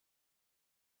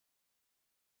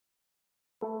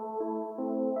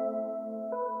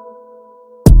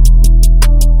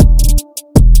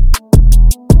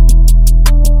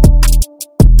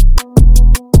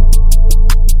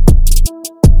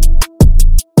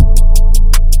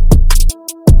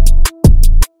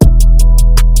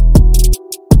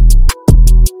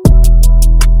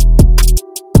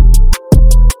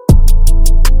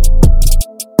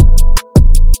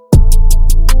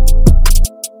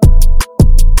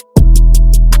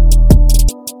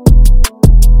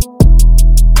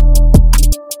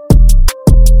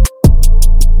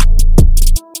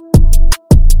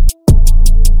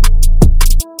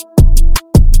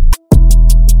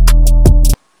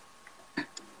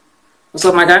What's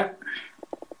up, my guy?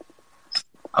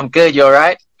 I'm good. You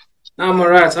alright? I'm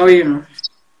alright. How are you, man?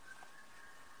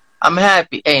 I'm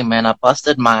happy. Hey, man, I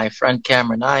busted my front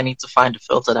camera. Now I need to find a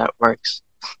filter that works.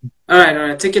 All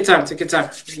right. Take your time. Take your time.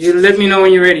 You let me know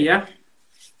when you're ready. Yeah,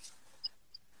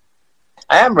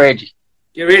 I am ready.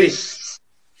 you're ready.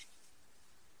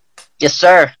 Yes,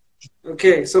 sir.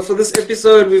 Okay. So for this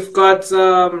episode, we've got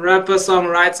rapper,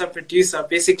 songwriter, producer,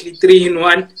 basically three in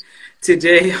one.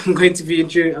 Today, I'm going to be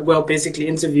basically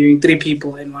interviewing three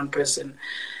people in one person.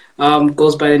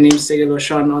 Goes by the name Sisekelo,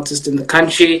 Sean, artist in the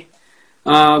country.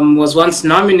 Was once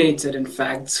nominated, in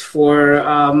fact, for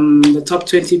the top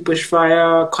 20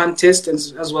 Bushfire contest,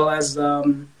 as well as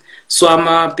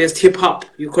Swama Best Hip Hop.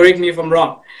 You correct me if I'm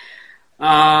wrong.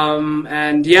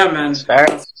 And yeah, man, It's fair.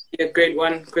 a great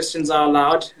one. Questions are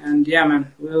allowed, and yeah,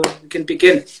 man, we can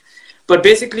begin. But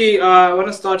basically, I want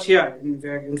to start here.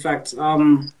 In fact,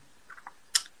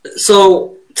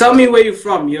 so tell me where you're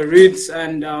from, your roots,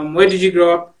 and where did you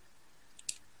grow up?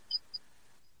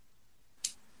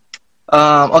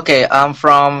 Okay, I'm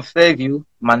from Fairview,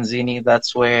 Manzini.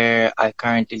 That's where I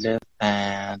currently live,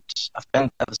 and I've been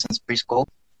ever since preschool.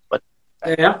 But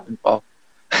Yeah. involved.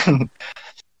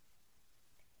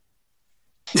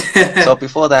 So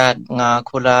before that,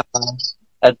 ngakhula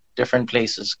at different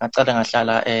places. Ngaqala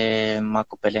ngahlala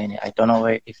eMagubheleni. I don't know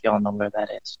if y'all know where that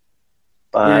is,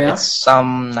 but Yeah. it's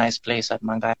some nice place at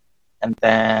Mangai. And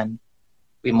then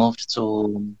we moved to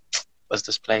what's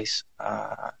this place?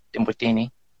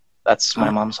 Timbutini. That's my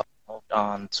Uh, mom's house. Moved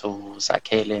on to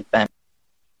Sisekelo, then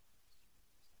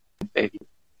Fairview,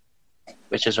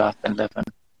 which is where I've been living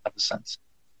ever since.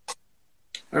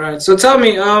 All right. So tell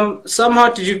me, somehow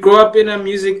did you grow up in a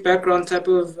music background type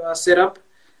of setup?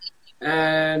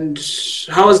 And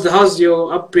how's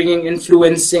your upbringing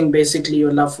influencing basically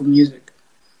your love for music?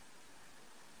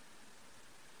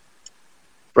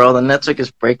 Bro, the network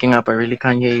is breaking up. I really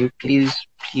can't hear you. Please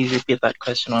repeat that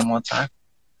question one more time.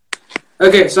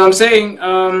 Okay, so I'm saying,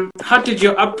 how did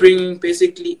your upbringing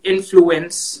basically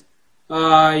influence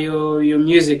your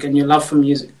music and your love for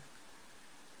music?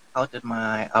 How did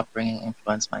my upbringing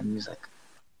influence my music?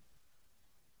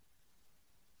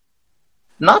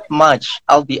 Not much.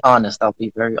 I'll be honest. I'll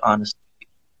be very honest.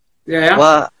 Yeah.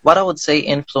 Well, what I would say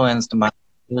influenced my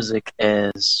music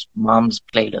is mom's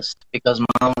playlist because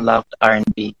mom loved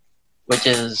R&B, which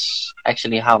is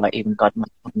actually how I even got my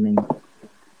name.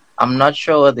 I'm not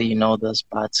sure whether you know this,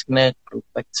 but Signet Group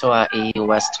Victoria E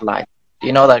Westlife. Do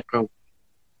you know that group?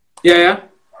 Yeah. Yeah.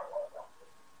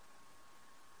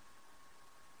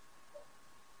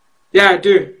 Yeah. I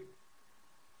do.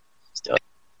 Still,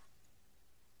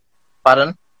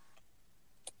 pardon?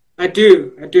 I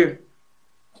do. I do.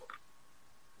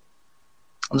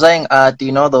 I'm saying, do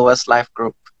you know the Westlife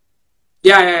group?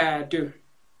 Yeah. I do.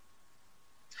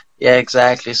 Yeah,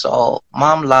 exactly. So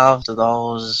mom loved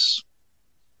those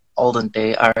olden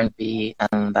day R&B,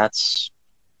 and that's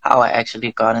how I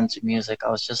actually got into music. I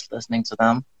was just listening to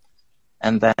them,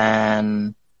 and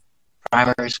then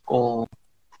primary school,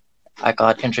 I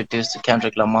got introduced to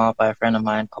Kendrick Lamar by a friend of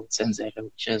mine called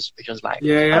Sisekelo, which was like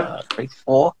Yeah. Yeah. grade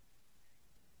 4,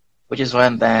 which is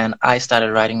when then I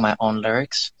started writing my own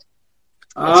lyrics.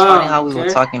 It's funny how we were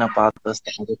Okay. talking about this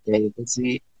the other day. You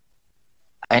see,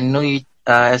 I knew you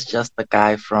as just the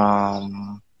guy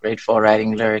from grade 4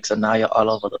 writing lyrics, and now you're all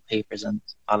over the papers and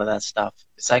all of that stuff.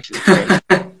 It's actually great.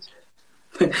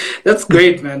 That's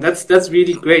great, man. That's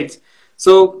really great.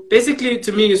 So basically,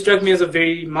 to me, you struck me as a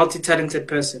very multi-talented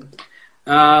person.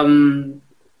 Um,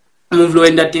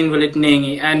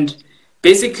 and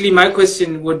basically, my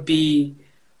question would be,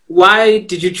 why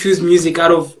did you choose music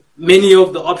out of many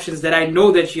of the options that I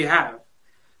know that you have?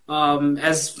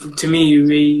 As to me,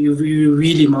 you're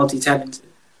really multi-talented.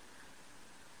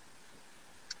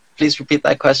 Please repeat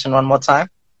that question one more time.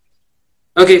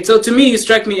 Okay, so to me, you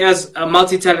strike me as a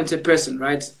multi-talented person,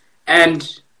 right? And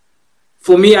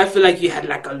for me, I feel like you had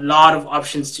like a lot of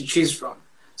options to choose from.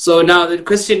 So now the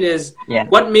question is, Yeah.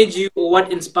 what made you or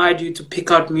what inspired you to pick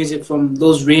out music from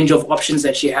those range of options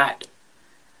that you had?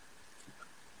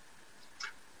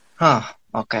 Huh.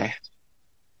 Okay.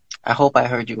 I hope I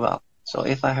heard you well. So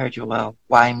if I heard you well,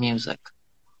 why music?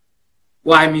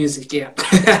 Why music? Yeah.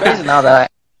 It's crazy now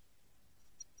that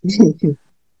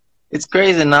it's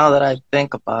crazy now that I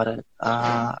think about it.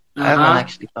 I haven't Uh-huh.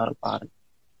 actually thought about it.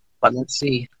 But let's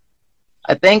see.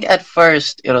 I think at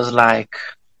first it was like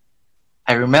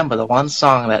I remember the one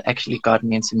song that actually got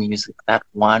me into music. That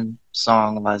one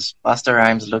song was Busta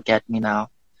Rhymes' "Look at Me Now."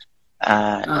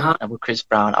 Uh-huh. And with Chris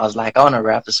Brown, I was like, I want to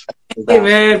rap as fast as Hey that.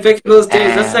 man, back in those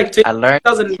days, that's And like I learned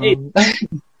 2008.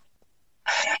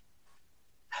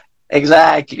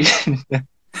 exactly.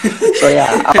 So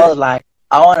yeah, I was like,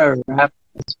 I want to rap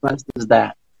as fast as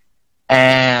that.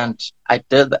 And I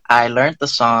did. I learned the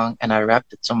song and I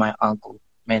rapped it to my uncle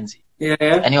Menzi, Yeah.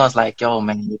 and he was like, "Yo,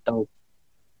 man, you dope."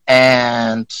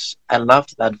 And I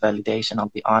loved that validation. I'll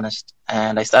be honest.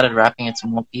 And I started rapping it to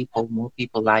more people. More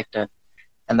people liked it,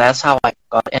 and that's how I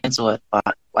got into it.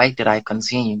 But why did I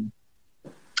continue?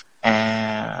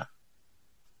 And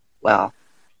well,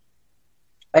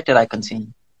 why did I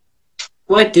continue?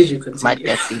 Why did you Might continue?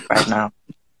 get deep right now.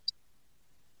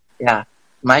 Yeah,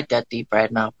 might get deep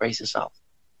right now. Brace yourself.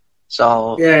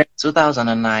 So, Yeah.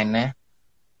 2009, eh?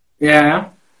 Yeah.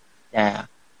 Yeah,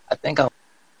 I think I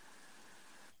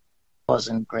was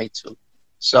in grade two.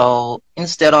 So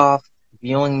instead of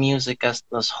viewing music as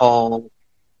this whole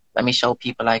let me show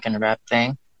people I can rap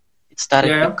thing, it started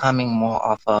Yeah. becoming more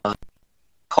of a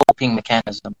coping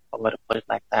mechanism, if I were to put it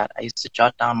like that. I used to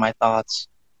jot down my thoughts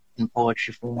in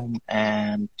poetry form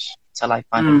and until I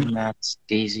finally Mm. met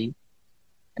Daisy,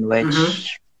 in Mm-hmm.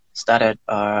 which started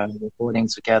recording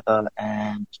together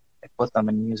and I put them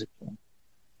in music form.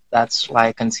 That's why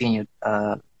I continued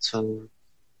to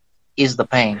ease the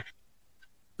pain.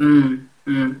 Mm.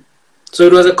 Mm. So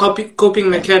it was a coping Yeah,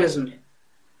 mechanism.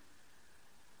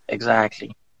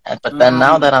 exactly. But then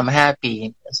now Um. that I'm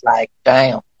happy, it's like,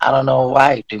 damn, I don't know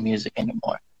why I do music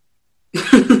anymore.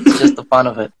 It's just the fun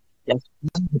of it. Yes.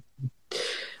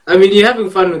 I mean, you're having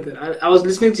fun with it. I was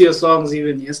listening to your songs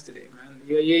even yesterday, man.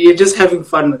 You're just having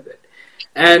fun with it.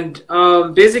 And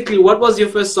basically, what was your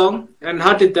first song, and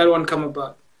how did that one come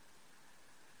about?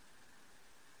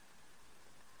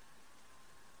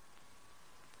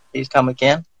 Please come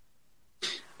again.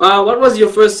 What was your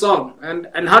first song,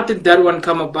 and how did that one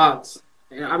come about?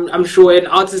 Yeah, I'm sure an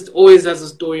artist always has a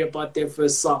story about their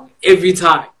first song every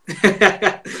time.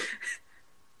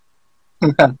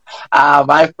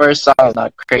 My first song is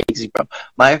not crazy, bro.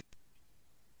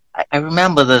 I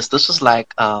remember this. This was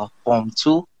like form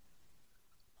two,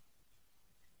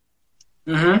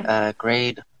 Mm-hmm.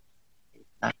 grade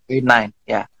nine.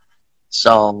 Yeah.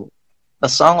 So the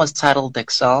song was titled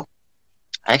Excel.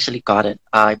 I actually got it.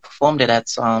 I performed it at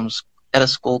at a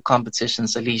school competition,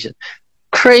 Silesia.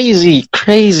 Crazy,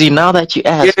 crazy. Now that you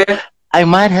ask, Yeah, I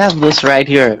might have this right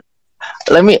here.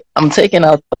 I'm taking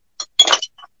out.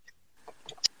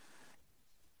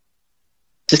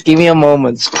 Just give me a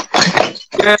moment.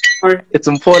 yeah. Or It's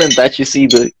important that you see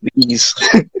these.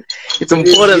 It's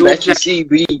it is important your that you plan. see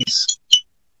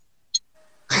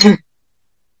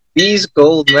these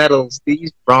gold medals,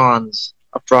 these bronze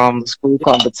are from the school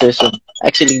competition.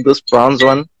 Actually, this bronze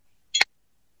one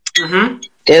Mm-hmm.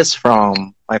 is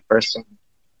from my first song.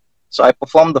 So I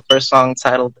performed the first song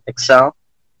titled Excel,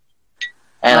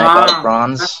 and I got a Ah,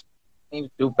 bronze. I need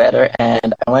to do better,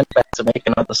 and I went back to make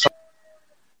another song.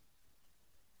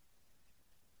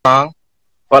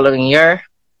 Following year,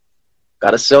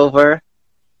 got a silver.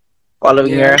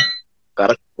 Following yeah. year,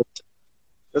 got a gold.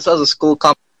 This was a school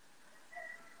competition,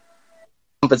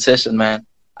 man.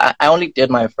 I only did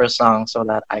my first song so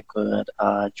that I could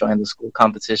join the school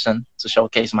competition to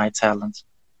showcase my talent.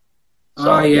 Oh,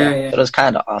 So yeah, yeah, yeah. it was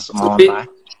kind of awesome. I So, won't lie.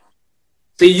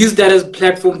 so you use that as a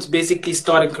platform to basically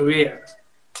start a career.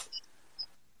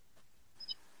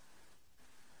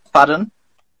 Pardon?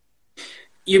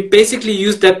 You basically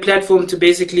use that platform to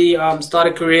basically start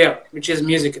a career, which is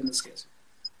music in this case.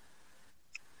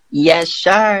 Yes,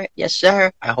 sir. Yes,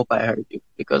 sir. I hope I heard you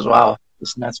because wow,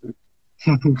 this network.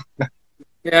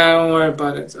 Yeah, don't worry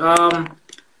about it.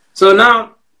 So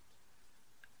now,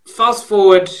 fast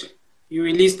forward, you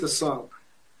release the song.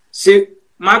 See,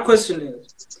 my question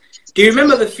is, do you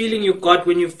remember the feeling you got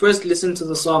when you first listened to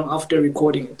the song after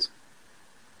recording it?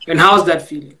 And how's that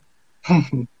feeling?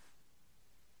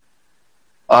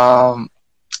 um,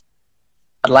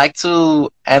 I'd like to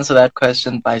answer that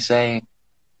question by saying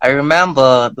I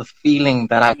remember the feeling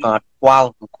that I got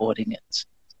while recording it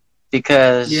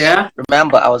because Yeah,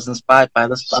 remember I was inspired by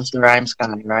this Buster Rhymes guy,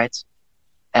 right?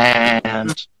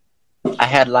 And I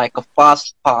had like a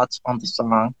fast part on the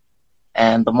song.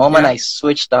 And the moment yeah. I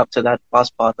switched up to that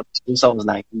fast part, the producer was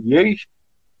like, "Yay!"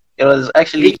 It was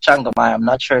Hey, actually Changamai. I'm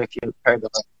not sure if you heard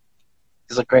of him.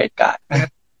 He's a great guy. yeah.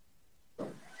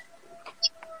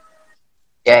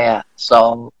 Yeah, yeah.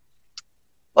 So,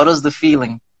 what was the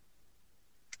feeling?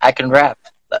 I can rap.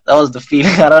 That was the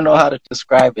feeling. I don't know how to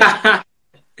describe it.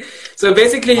 So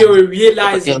basically, you were Okay,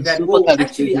 realizing that, oh,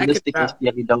 actually, I can supercalifragilistic rap.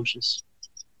 expialidocious.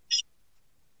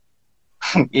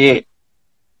 Yeah.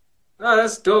 Oh,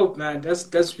 that's dope, man.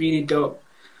 That's really dope.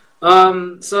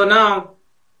 So now,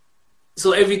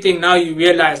 so everything now you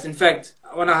realize. In fact,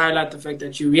 I want to highlight the fact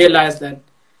that you realize that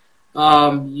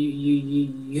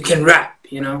you can rap,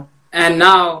 and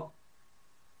now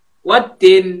what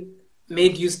then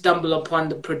made you stumble upon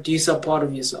the producer part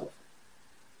of yourself?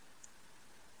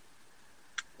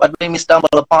 What made me stumble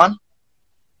upon?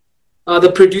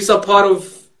 The producer part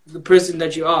of the person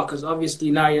that you are, because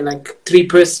obviously now you're like three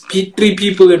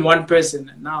people in one person,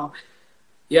 and now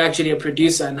you're actually a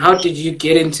producer. And how did you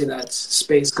get into that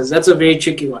space? Because that's a very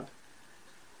tricky one.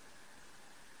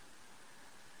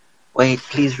 Wait,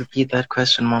 please repeat that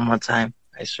question one more time.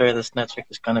 I swear this network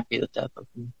is gonna be the death of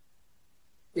me.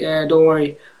 Yeah, don't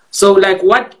worry. So, like,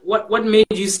 what made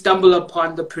you stumble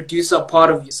upon the producer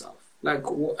part of yourself? Like,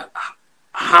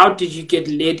 how did you get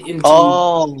led into?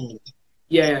 Oh,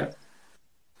 Yeah.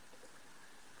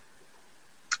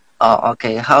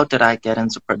 okay. How did I get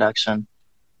into production?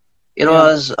 It Yeah.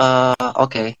 was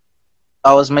okay.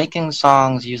 I was making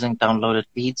songs using downloaded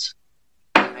beats.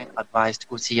 I advised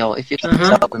Utio, if you can Mm-hmm.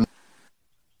 sell the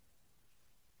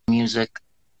music,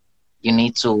 you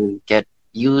need to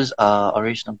use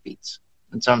original beats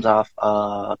in terms of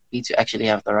beats you actually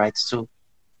have the rights to.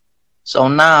 So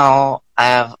now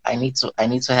I need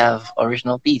to have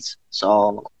original beats.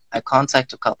 So I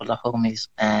contact a couple of homies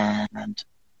and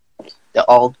they're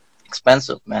all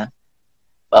expensive, man.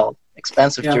 Well,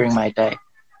 expensive Yeah. during my day.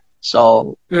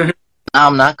 So Mm-hmm. now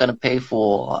I'm not gonna pay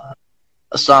for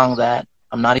a song that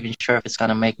I'm not even sure if it's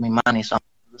gonna make me money. So I'm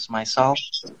gonna do this myself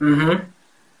Mm-hmm.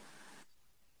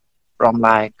 from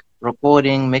like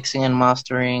recording, mixing and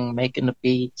mastering, making the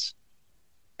beats,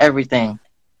 everything.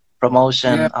 Yeah.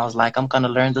 Promotion. I was like, I'm gonna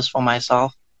learn this for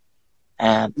myself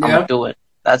and I'm gonna Yeah. do it.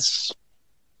 That's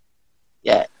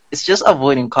yeah. It's just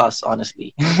avoiding costs,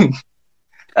 honestly.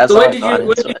 That's So how where I did got you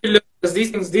where into did it. you learn?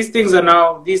 Because these things are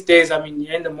now these days. I mean,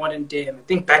 you're in the modern day, and I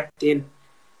think back then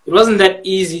it wasn't that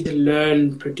easy to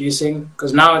learn producing.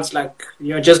 Because now it's like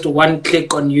you're just one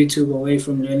click on YouTube away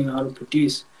from learning how to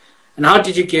produce. And how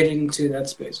did you get into that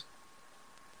space?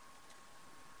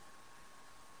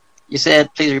 You said,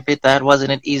 please repeat that.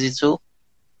 Wasn't it easy too?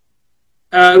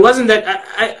 It wasn't that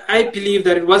I believe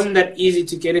that it wasn't that easy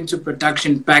to get into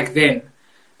production back then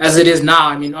as it is now.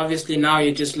 I mean, obviously now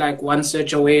you're just like one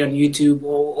search away on YouTube,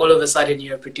 or all of a sudden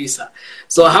you're a producer.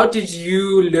 So how did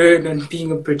you learn on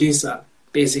being a producer,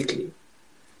 basically?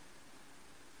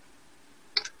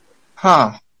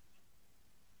 Huh.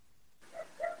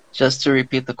 Just to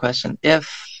repeat the question, if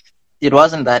it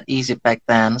wasn't that easy back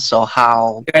then, so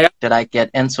how Yeah, yeah. did I get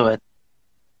into it?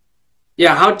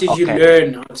 Yeah, how did you Okay.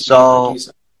 learn how to be a So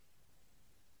producer?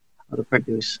 how to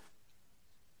produce?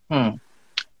 Hmm.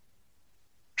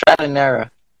 Trial and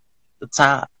error. The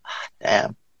time.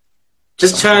 Damn.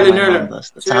 Just Don't tell trial and my mom error. this.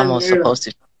 The Trial time I and was error. supposed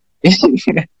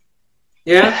to.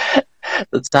 Yeah?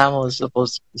 The time I was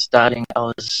supposed to be starting, I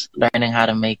was learning how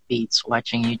to make beats,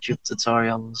 watching YouTube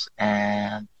tutorials,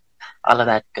 and all of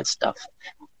that good stuff.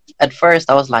 At first,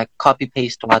 I was like copy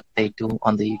paste what they do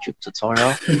on the YouTube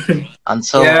tutorial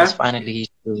until I was Yeah? finally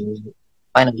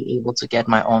able to get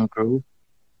my own groove.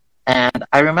 And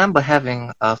I remember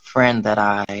having a friend that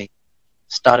I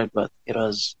started with. It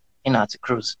was Inati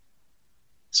Cruz.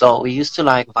 So we used to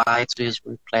like vibe to his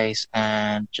workplace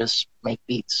and just make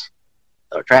beats.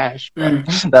 Or trash, but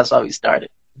Mm. that's how we started.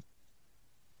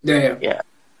 Yeah, yeah. Yeah.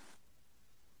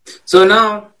 So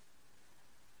now,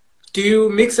 do you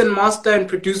mix and master and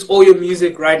produce all your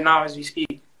music right now as we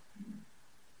speak?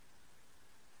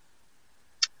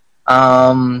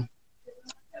 Um,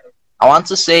 I want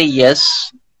to say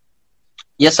yes.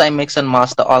 Yes, I mix and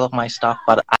master all of my stuff,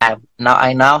 but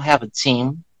I now have a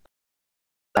team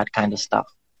that kind of stuff.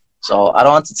 So I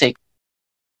don't want to take.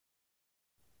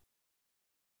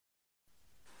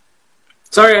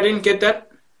 Sorry, I didn't get that.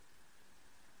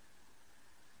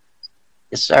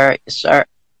 Yes, sir. Yes, sir.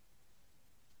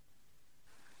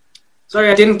 Sorry,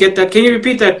 I didn't get that. Can you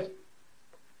repeat that?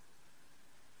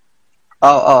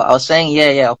 Oh, I was saying,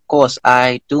 yeah, of course,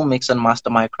 I do mix and master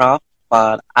my craft,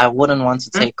 but I wouldn't want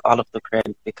to Hmm? take all of the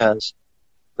credit because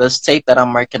this tape that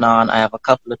I'm working on, I have a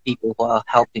couple of people who are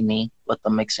helping me with the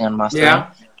mixing and mastering.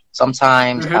 Yeah.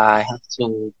 Sometimes Mm-hmm. I have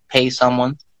to pay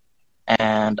someone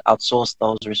and outsource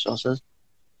those resources.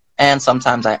 And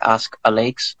sometimes I ask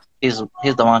Alex. He's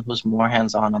the one who's more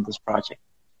hands-on on this project.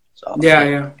 So Yeah, yeah.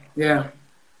 yeah, yeah.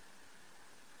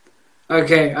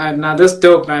 Okay, now that's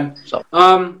dope, man. So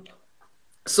Um,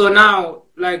 so now,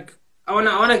 like, I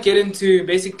wanna get into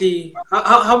basically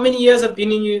how many years have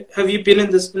you been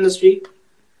in this industry? I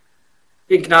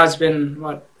think now it's been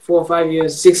what 4 or 5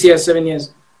 years, 6 years, 7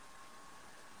 years.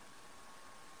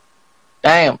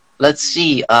 damn. Let's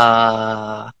see.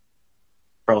 Bro,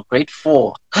 grade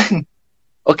 4.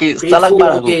 Okay, Grade Stalag four.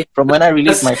 Barago. Okay, From when I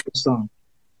released that's my first song.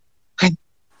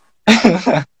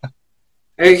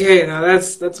 okay. Now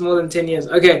that's more than 10 years.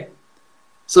 Okay,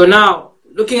 so now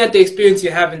looking at the experience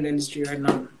you have in the industry right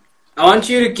now, I want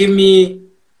you to give me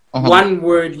Mhm. one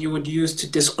word you would use to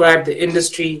describe the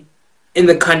industry in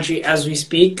the country as we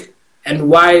speak, and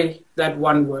why that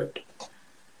one word.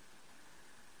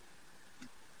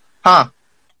 Huh.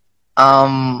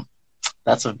 Um,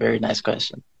 that's a very nice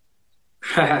question.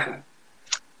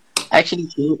 Actually,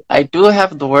 I do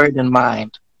have the word in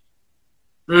mind,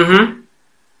 Mm-hmm.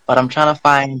 but I'm trying to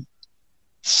find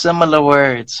similar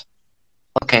words.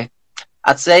 Okay,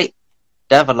 I'd say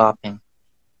developing.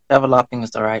 Developing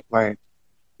is the right word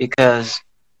because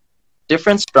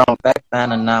difference from back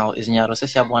then and now is nyaro se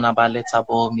siyabona ba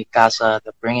Letsabo, Mikasa,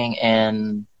 they're bringing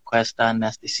in Questa,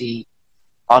 Nasty C,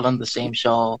 all on the same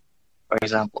show, for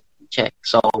example. Check.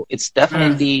 So it's Mm.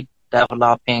 definitely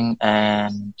developing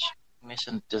and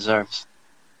mission deserves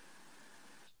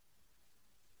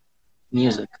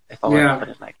music, if I were to Yeah. put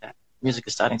it like that. Music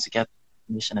is starting to get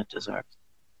the mission it deserves.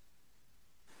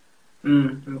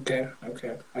 Okay.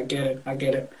 Okay. I get it. I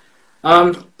get it.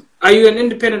 Are you an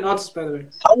independent artist, by the way?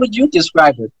 How would you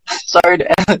describe it? Sorry,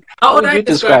 How how would would I you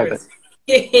describe describe it?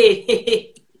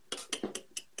 it?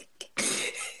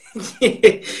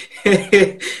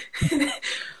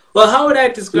 Well, how would I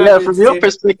describe Yeah, the from your entertainment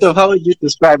perspective, how would you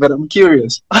describe it? I'm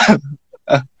curious.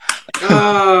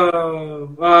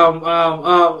 Oh,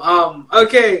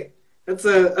 okay. That's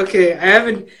a okay. I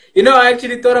haven't. I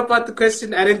actually thought about the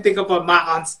question. I didn't think about my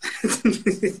answer.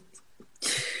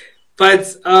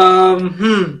 But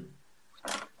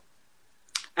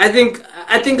I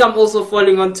think I'm also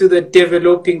falling onto the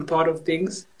developing part of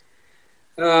things.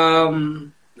 I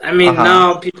mean, Uh-huh.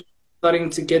 now people are starting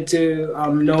to get to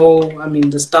know. I mean,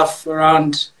 the stuff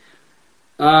around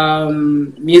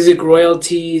music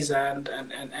royalties and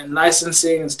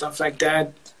licensing and stuff like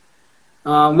that.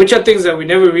 Which are things that we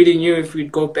never really knew if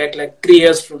we'd go back like 3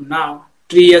 years from now,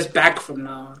 3 years back from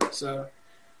now. So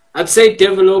I'd say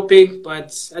developing, but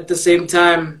at the same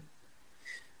time,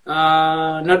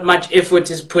 not much effort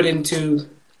is put into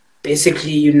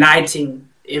basically uniting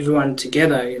everyone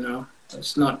together.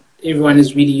 It's not everyone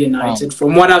is really Oh, united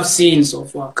from what I've seen so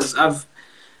far. Because I've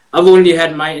only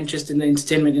had my interest in the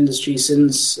entertainment industry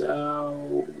since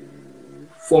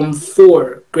Form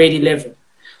 4, grade 11.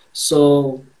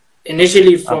 So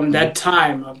initially, from okay. that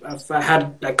time, I've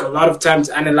had like a lot of time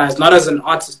to analyze, not as an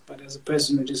artist, but as a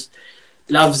person who just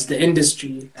loves the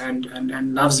industry and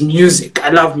loves music. I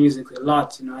love music a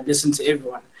lot. I listen to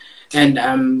everyone.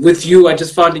 And with you, I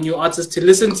just found a new artist to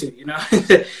listen to.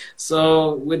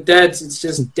 So with that, it's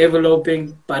just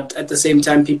developing, but at the same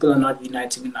time, people are not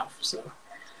uniting enough. So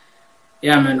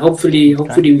yeah, man. Hopefully, Okay.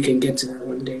 hopefully we can get to that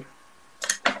one day.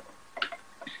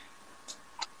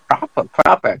 Proper,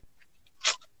 proper.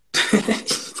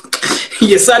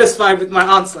 You're satisfied with my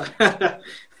answer.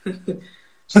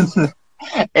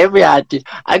 Every idea.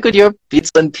 I could hear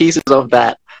bits and pieces of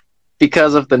that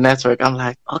because of the network. I'm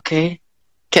like, okay,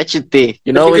 catch it there.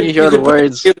 You But know you when you could you hear the could put it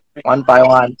words together. Right? one by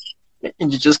one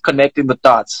and you're just connecting the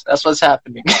dots. That's what's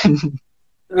happening.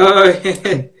 Oh,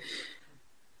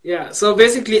 yeah. So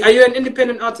basically, are you an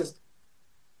independent artist?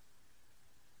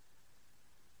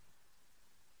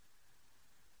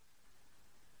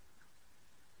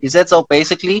 You said so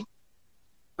basically.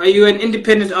 Are you an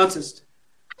independent artist?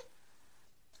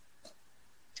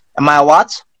 Am I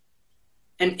what?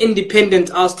 An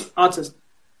independent artist.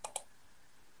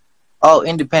 Oh,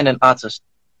 independent artist.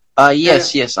 Yeah.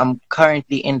 Yes, yes. I'm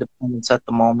currently independent at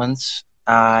the moment.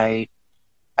 I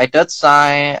I did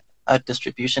sign a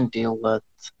distribution deal with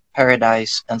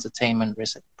Paradise Entertainment,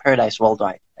 Paradise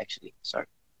Worldwide, actually. Sorry,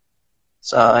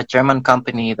 it's a German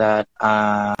company that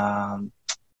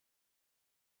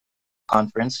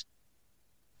conference.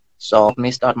 So I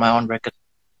may start my own record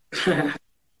Yeah.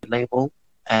 label,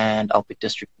 and I'll be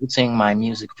distributing my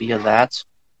music via that.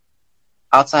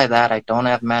 Outside that, I don't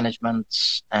have management,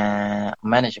 and I'm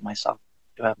managing myself.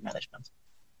 I do have management,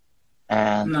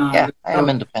 and No. yeah, I am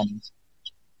independent.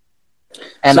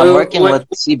 And I'm So working what?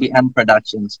 with CBM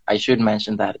Productions. I should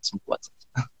mention that it's important.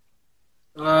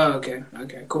 Oh, okay.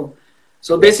 Okay. Cool.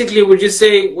 So Yeah. basically, would you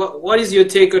say what is your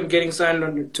take on getting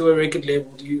signed to a record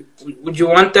label? Would you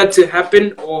want that to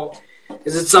happen, or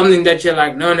is it something that you're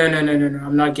like, no, no, no, no, no, no,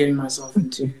 I'm not getting myself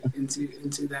into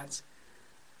that.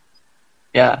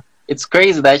 Yeah, it's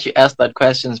crazy that you asked that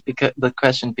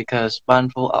because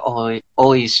Bantu are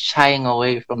always shying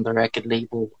away from the record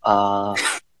label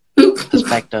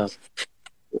perspective.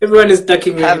 Everyone is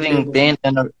ducking record Having labels. been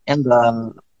in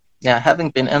the having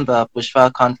been in the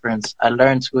Bushra conference, I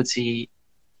learned Gucci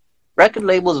record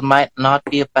labels might not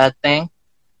be a bad thing.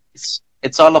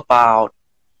 It's all about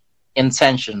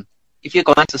intention. If you're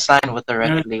going to sign with a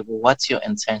record label, what's your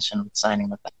intention with signing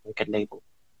with that record label?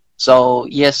 So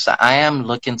yes, I am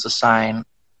looking to sign.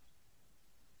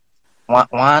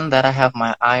 One that I have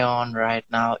my eye on right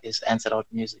now is Antidote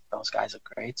Music. Those guys are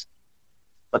great.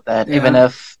 But then even Yeah.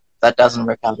 if that doesn't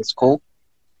work out, it's cool.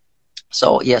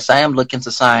 So yes, I am looking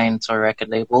to sign to a record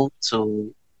label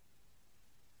to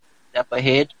step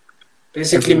ahead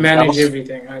Basically everyone manage else.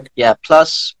 everything. Okay. Yeah,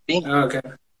 plus being Okay.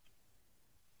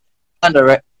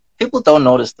 under people don't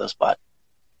notice this, but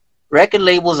record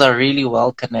labels are really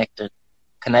well connected,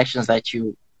 connections that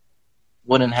you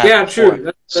wouldn't have Yeah, before. true.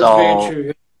 That's very So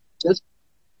true. just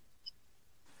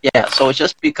yeah, so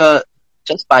just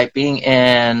by being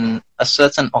in a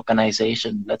certain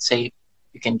organization, let's say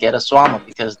you can get a swama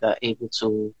because they're able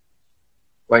to,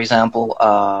 for example,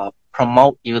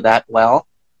 promote you that well,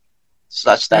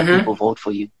 such that Mm-hmm. people vote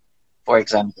for you, for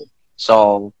example.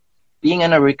 So being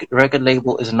in a record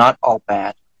label is not all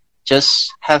bad.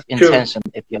 Just have True. intention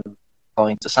if you're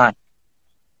going to sign.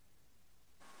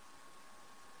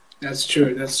 That's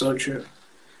true. That's so true.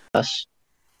 Yes.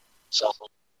 So,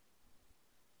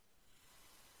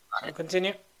 I'll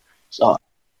continue. so,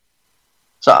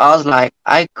 so I was like,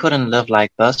 I couldn't live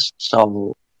like this.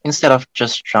 So instead of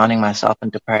just drowning myself in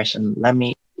depression, let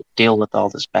me deal with all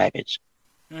this baggage.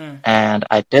 Mm. And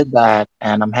I did that,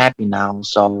 and I'm happy now.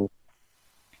 So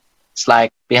it's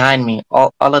like behind me,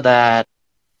 all of that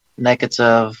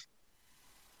negative,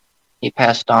 he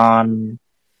passed on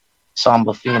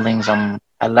somber feelings.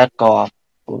 I let go of,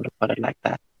 to put it like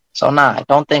that. So now I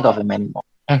don't think of him anymore.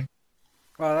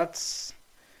 Well, that's.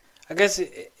 I guess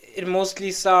it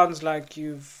mostly sounds like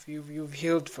you've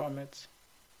healed from it.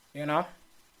 You know.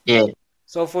 Yeah,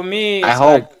 So for me, I it's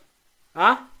hope. like,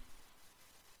 huh?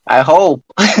 I hope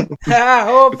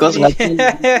because Hopefully. nothing.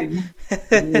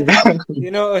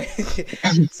 You know.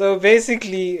 So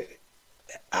basically,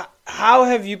 how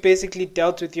have you basically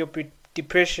dealt with your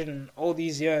depression all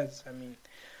these years? I mean,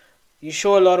 you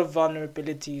show a lot of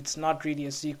vulnerability. It's not really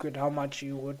a secret how much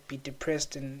you would be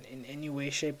depressed in any way,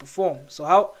 shape, or form. So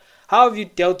how have you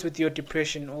dealt with your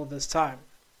depression all this time?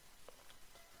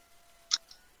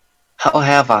 How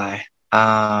have I?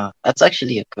 That's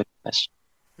actually a good question.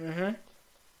 Mm-hmm.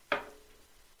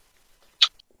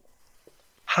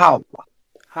 How?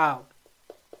 How?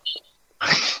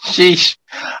 Sheesh.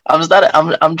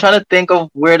 I'm trying to think of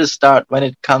where to start when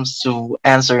it comes to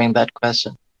answering that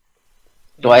question.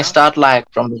 Do I Yeah. start like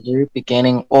from the very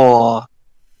beginning or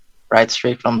right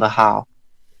straight from the how?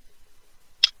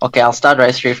 Okay, I'll start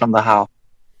right straight from the how.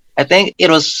 I think it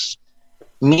was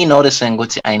me noticing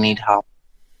what I need help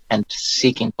and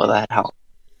seeking for that help.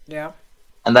 Yeah.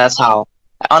 And that's how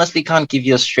I honestly can't give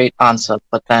you a straight answer,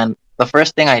 but then the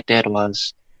first thing I did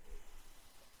was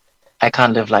I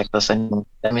can't live like this anymore.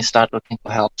 Let me start looking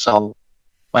for help. So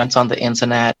went on the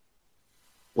internet,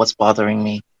 what's bothering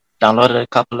me. Downloaded a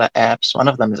couple of apps. One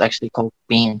of them is actually called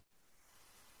Beam.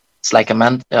 It's like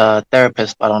a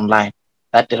therapist, but online.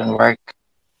 That didn't work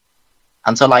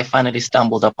until I finally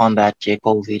stumbled upon that J.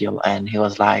 Cole video, and he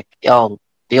was like, yo,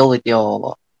 deal with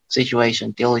your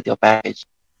situation, deal with your baggage.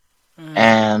 Mm.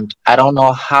 And I don't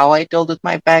know how I dealt with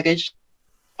my baggage,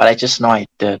 but I just know I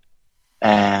did.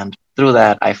 And through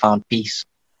that, I found peace.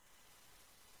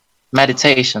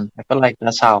 Meditation. I feel like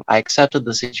that's how I accepted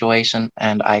the situation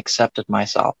and I accepted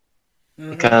myself. Mm-hmm.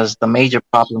 Because the major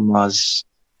problem was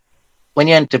when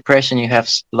you're in depression, you have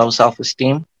low self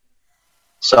esteem.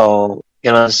 So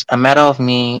it was a matter of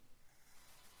me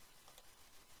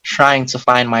trying to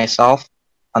find myself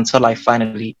until I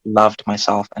finally loved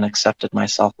myself and accepted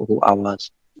myself for who I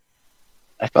was.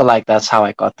 I feel like that's how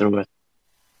I got through it.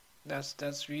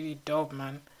 That's really dope,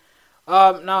 man.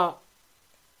 Now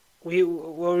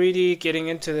we're really getting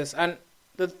into this, and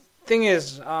the thing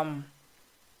is,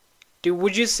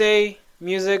 would you say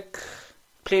music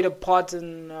played a part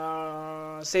in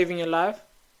saving your life?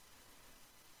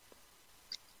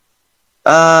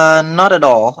 Not at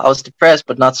all. I was depressed,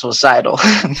 but not suicidal.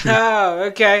 Oh,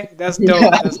 okay, that's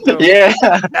dope. That's dope. Yeah,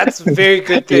 That's a very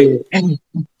good thing. yeah,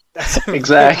 That's a very,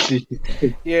 exactly.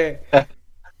 yeah,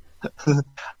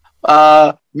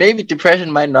 Maybe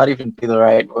depression might not even be the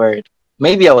right word.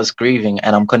 Maybe I was grieving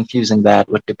and I'm confusing that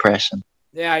with depression.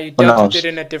 yeah. You Who dealt with it knows?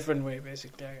 in a different way,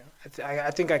 basically.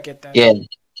 I think I get that. Yeah.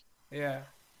 Yeah.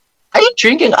 Are you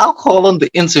drinking alcohol on the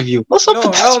interview? What's up with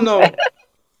No, hell this man? no.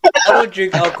 I don't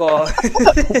drink alcohol.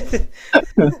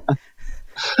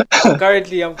 I'm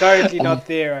currently not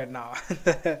there right now.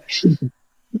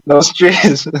 No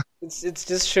stress. It's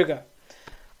just sugar.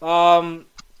 Um.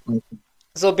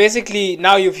 So basically,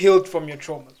 now you've healed from your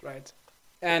traumas, right?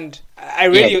 And I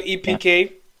read Yeah, your yeah.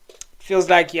 EPK. Feels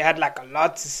like you had like a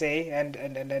lot to say, and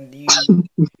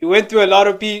you went through a lot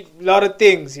of lot of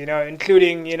things,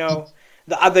 including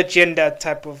the other gender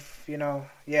type of,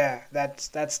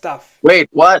 that stuff. Wait,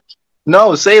 what?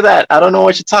 No, say that. I don't know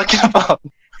what you're talking about.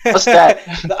 What's that?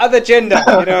 The other gender,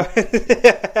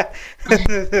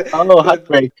 Oh,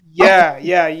 heartbreak.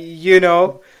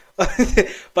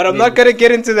 But I'm Yeah, not gonna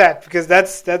get into that because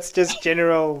that's just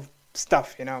general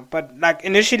stuff. But like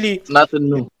initially, nothing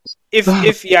new.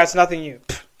 if yeah, it's nothing new.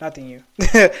 Nothing new.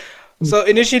 So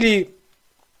initially,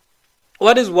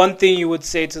 what is one thing you would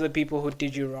say to the people who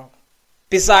did you wrong,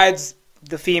 besides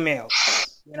the females?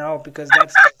 Because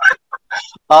that's when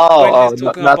Oh, he's oh,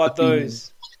 not, talking not the about female.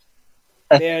 those,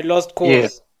 they're lost Yeah.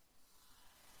 cause.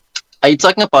 Are you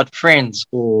talking about friends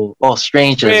or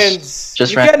strangers? Friends,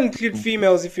 Just you random can include people.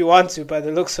 females if you want to, by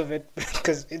the looks of it,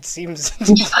 because it seems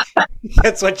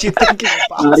that's what you're thinking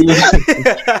Not about.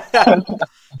 even.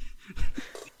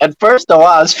 At first I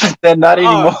was, but then not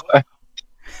Oh,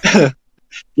 anymore.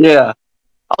 Yeah.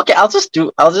 Okay,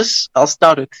 I'll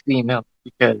start with female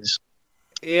because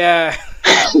yeah.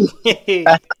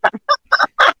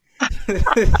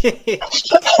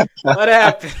 What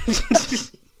happened?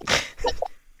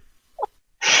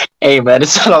 hey man,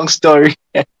 it's a long story.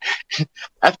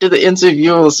 After the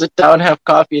interview, we'll sit down, have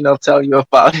coffee, and I'll tell you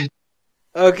about it.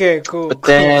 Okay, cool, But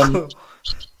cool, then cool.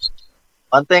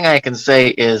 one thing I can say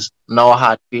is no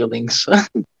hard feelings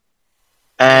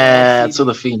No hard to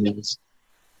the feelings. females.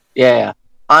 Yeah,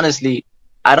 honestly,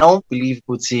 I don't believe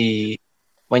Bootsy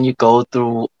when you go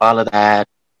through all of that.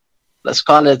 Let's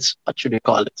call it, what should we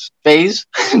call it? Phase,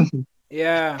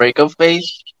 Yeah, breakup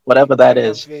phase, whatever that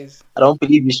breakup is. phase. I don't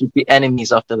believe we should be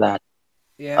enemies after that.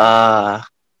 Yeah. Uh,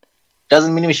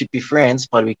 doesn't mean we should be friends,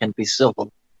 but we can be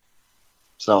civil.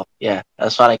 So yeah,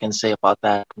 that's what I can say about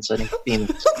that concerning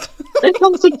females. When it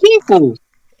comes to people,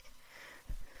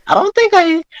 I don't think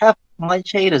I have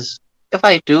much haters. If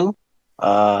I do,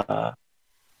 uh,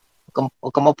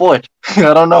 welcome aboard.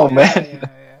 I don't know, Yeah, man. yeah,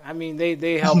 yeah. I mean,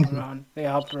 they help around. They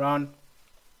help around.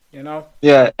 You know.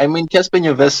 Yeah, I mean, Casper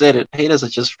Nyovest said it. Haters are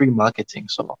just free marketing.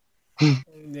 So,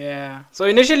 Yeah. So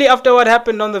initially, after what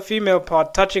happened on the female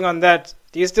part, touching on that,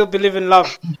 do you still believe in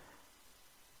love?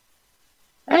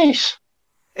 nice.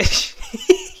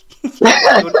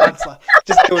 Don't answer.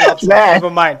 Just don't answer. Man, Never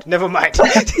mind. Never mind.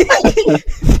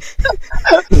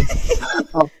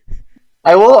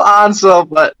 I will answer,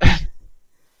 but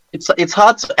it's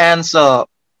hard to answer.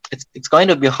 It's going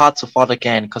to be hard to fall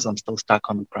again because I'm still stuck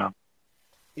on the ground.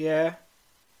 Yeah.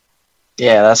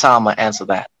 Yeah, that's how I'm gonna answer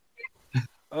that.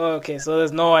 Oh, okay. So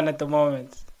there's no one at the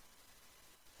moment.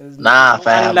 There's Nah, one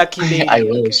fam. lucky I lady.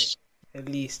 Okay. wish. At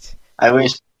least. I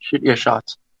wish. Shoot your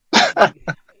shot.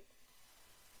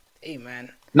 Hey,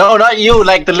 man. No, not you.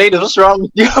 Like the lady. What's wrong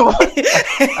with you?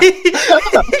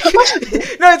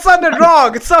 No, it sounded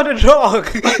wrong. It sounded wrong.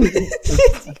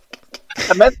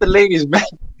 I meant the ladies, man.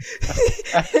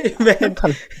 Man.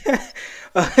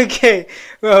 Okay.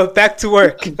 Well, back to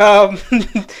work.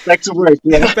 Back to work.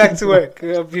 Yeah. Back to work.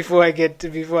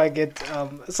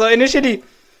 So initially,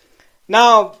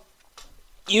 now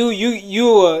you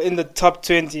were in the top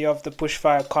 20 of the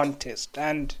Pushfire contest,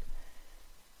 and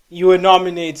you were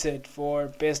nominated for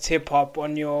Best Hip Hop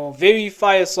on your very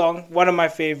fire song, one of my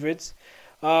favorites.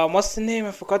 What's the name?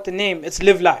 I forgot the name. It's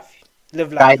Live Life.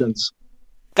 Live Life. Guidance.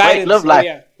 Wait, Guidance. Love Oh Life.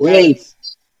 yeah. Wait,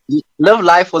 Guidance. Love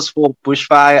Life was for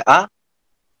Bushfire. Ah,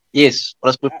 yes,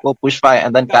 was for Bushfire,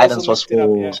 and then I also Guidance was mixed it up.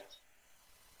 for Yeah.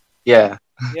 yeah.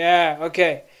 Yeah.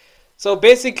 Okay. So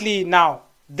basically, now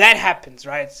that happens,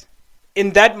 right?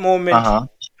 In that Uh moment, huh.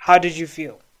 how did you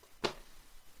feel?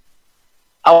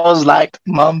 I was like,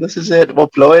 Mom, this is it. We're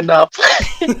blowing up.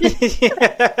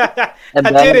 And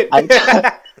I then did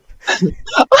it.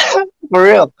 for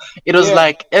real, it was Yeah.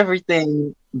 like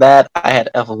everything that I had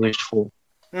ever wished for.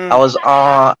 Mm.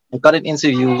 I got an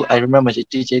interview. I remember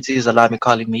DJT Zalami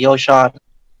calling me, yo, Sean,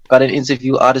 got an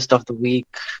interview, Artist of the Week.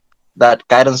 That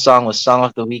Guidance song was Song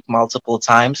of the Week multiple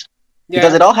times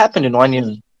because Yeah. it all happened in 1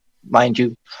 year, mind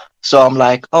you. So I'm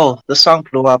like, oh, the song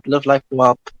blew up, Live Life blew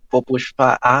up for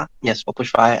Pushfire. Ah, yes, for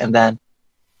Pushfire. And then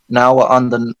now we're on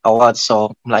the awards.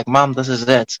 So I'm like, Mom, this is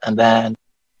it. And then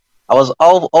I was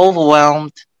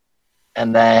overwhelmed.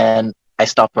 And then I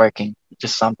stopped working,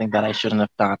 just something that I shouldn't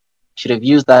have done. Should have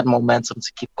used that momentum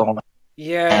to keep going.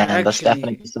 Yeah. And that's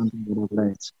definitely something that I've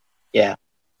learned. Yeah,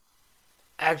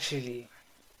 Actually.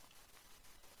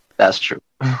 that's true.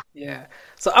 Yeah.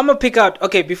 So I'm gonna pick out.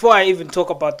 Okay, before I even talk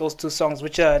about those two songs,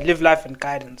 which are "Live Life" and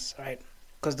 "Guidance," right?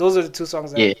 Because those are the two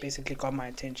songs Yeah. that basically got my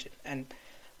attention, and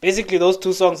basically those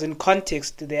two songs in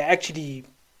context, they're actually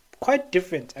quite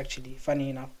different. Actually, funny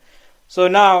enough. So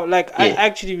now, like, I Yeah.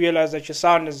 actually realized that your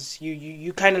sound is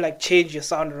you kind of like change your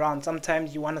sound around.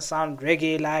 Sometimes you want to sound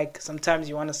reggae like. Sometimes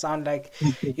you want to sound like,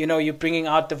 you're bringing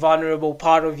out the vulnerable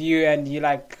part of you, and you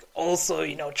like also,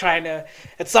 trying to.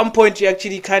 At some point, you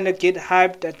actually kind of get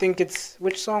hyped. I think it's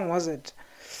which song was it?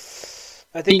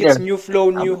 I think it's Peter. New Flow,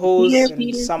 New Hose, and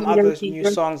Peter, some Peter, other new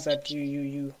Peter. songs that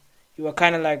you were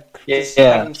kind of like just Yeah.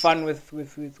 having fun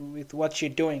with what you're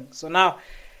doing. So now,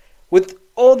 with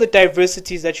all the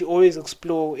diversities that you always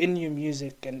explore in your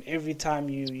music, and every time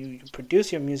you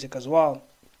produce your music as well,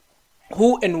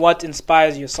 who and what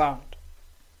inspires your sound?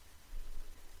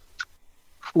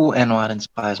 Who and what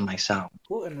inspires my sound?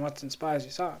 Who and what inspires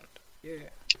your sound? Yeah.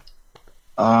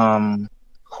 Um,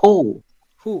 who?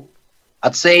 Who?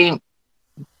 I'd say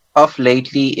of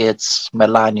lately it's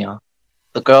Melania,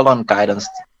 the girl on Guidance,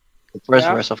 the first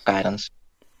Yeah. verse of Guidance.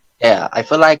 Yeah, I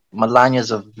feel like Melania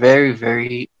is a very,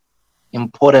 very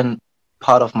important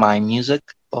part of my music,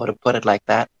 or to put it like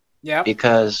that, Yeah.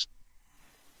 because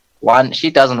one, she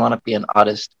doesn't want to be an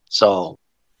artist, so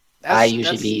I That's.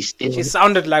 usually She still.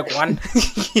 sounded like one.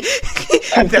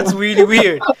 That's really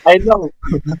weird. I know.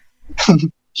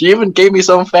 She even gave me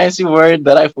some fancy word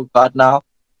that I forgot now,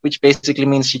 which basically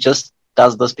means she just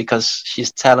does this because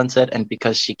she's talented and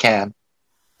because she can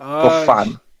for Oh,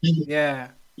 fun. yeah.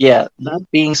 Yeah, that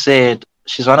being said,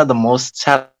 she's one of the most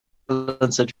talented females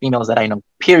that I know,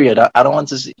 period. I don't want to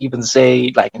even say like an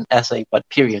essay, but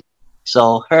period. So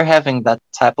her having that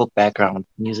type of background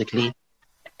musically,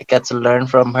 I get to learn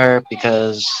from her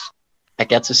because I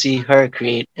get to see her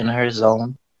create in her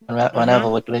zone whenever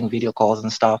Mhm. we're doing video calls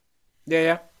and stuff, Yeah,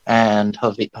 yeah. and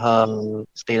her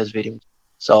status videos.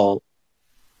 So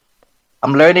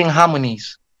I'm learning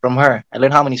harmonies from her. I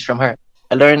learn harmonies from her.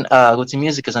 I learn with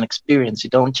music as an experience. You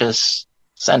don't just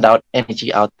send out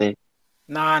energy out there.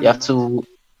 Nah, You nah, have nah. to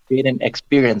create an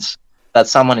experience that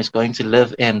someone is going to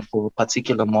live in for a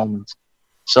particular moment.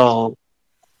 So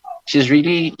she's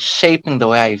really shaping the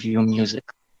way I view music.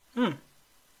 Hmm.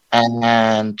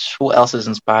 And who else is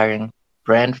inspiring?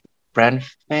 Brand Brand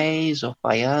Phase or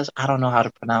Fayaz? I don't know how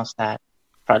to pronounce that.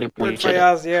 Probably Brent butchered it.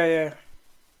 Fayaz, yeah, yeah.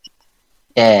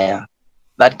 Yeah,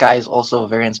 that guy is also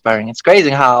very inspiring. It's crazy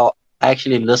how I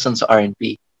actually listen to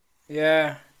R&B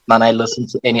Yeah. than I listen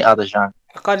to any other genre.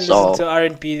 I can't listen So to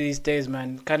R&B these days,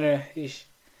 man. Kind of ish.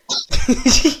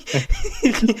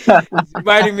 It's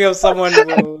reminding me of someone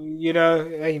who,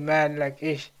 hey man, like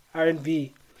ish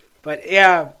R&B. But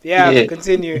yeah, yeah. yeah,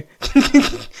 Continue.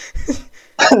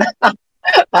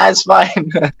 that's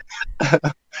fine.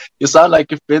 You sound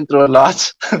like you've been through a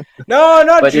lot. No,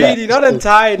 not But yeah, really, not so,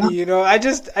 entirely. I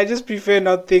just prefer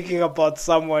not thinking about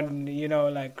someone.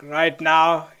 Like right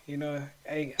now.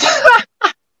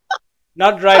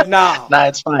 Not right now. nah,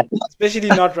 it's fine.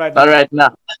 Especially not right Not now. right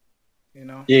now. You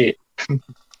know. Yeah.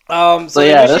 So So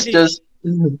yeah, let's initially, just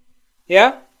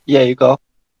yeah. yeah, you go.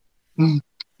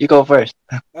 You go first.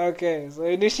 Okay, so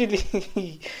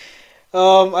initially,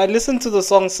 I listened to the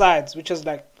song Sides, which is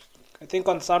like, I think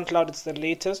on SoundCloud it's the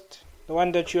latest, the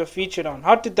one that you are featured on.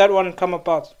 How did that one come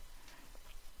about?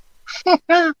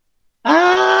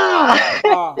 Ah,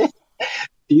 Ah,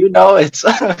 do you know it's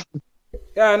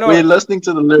yeah, I know we're it. listening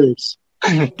to the lyrics.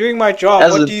 I'm doing my job.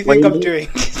 As What in, do you when think I'm you doing?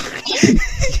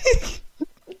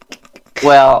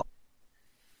 well,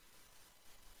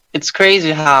 it's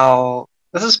crazy how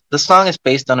the song is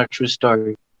based on a true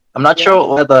story. I'm not Yeah.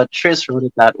 sure whether Tris wrote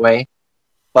it that way,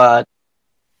 but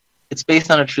it's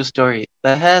based on a true story.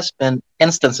 There has been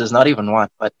instances, not even one,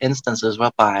 but instances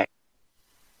whereby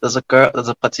there's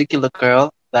a particular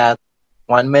girl that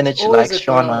one It's minute she always likes a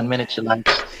Sean, girl. one minute she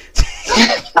likes.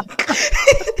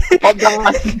 Hold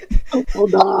on,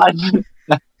 hold on.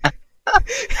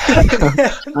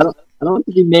 I don't want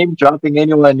to be name dropping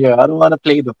anyone here. I don't want to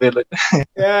play the villain.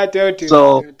 Yeah, don't do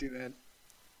that. So, Don't do that.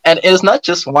 and it's not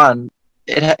just one.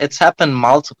 It's happened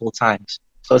multiple times.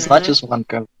 So it's not Mhm. just one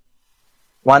girl.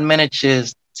 One minute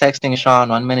she's texting Sean,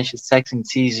 one minute she's texting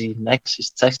TZ, next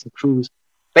she's texting Cruz.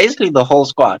 Basically the whole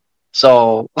squad.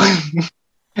 So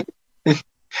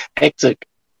hectic.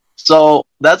 So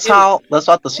Ew. that's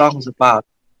what the song is about.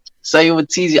 So you would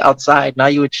TZ outside, now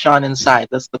you would Sean inside.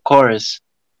 That's the chorus.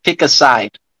 Pick a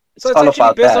side. So It's it's all actually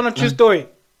about based on that. a true story.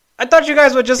 I thought you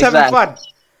guys were just having Exactly. fun.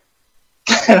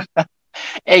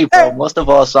 Hey bro, most of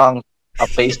our songs are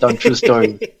based on true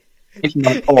stories, if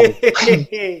not all.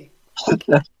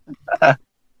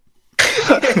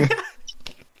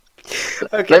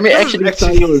 Okay, Let me this is actually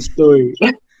tell actually you a story.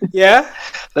 yeah.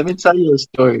 Let me tell you a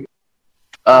story.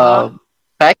 Uh huh. Um,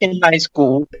 back in high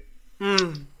school,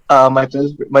 Hmm.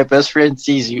 my best friend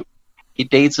sees you. He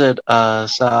dated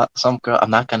some girl. I'm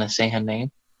not gonna say her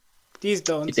name, Please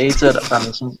He don't. dated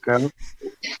some girl.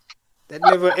 That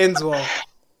never ends well.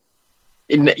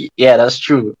 Yeah, that's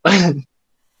true.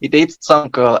 He dated some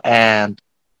girl, and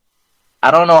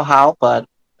I don't know how, but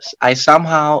I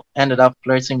somehow ended up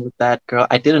flirting with that girl.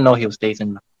 I didn't know he was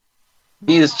dating her.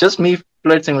 It's just me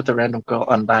flirting with a random girl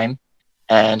online,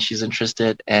 and she's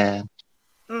interested. And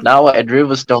Mm. now at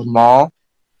Riverstone Mall,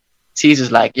 she's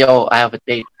just like, "Yo, I have a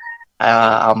date.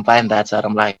 I'm buying that set."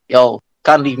 I'm like, "Yo,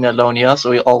 can't leave me alone here,"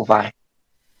 so we all buy.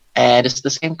 And it's the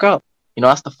same girl.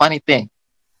 That's the funny thing.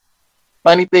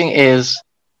 Funny thing is,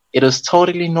 it was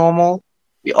totally normal.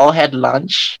 We all had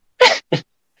lunch.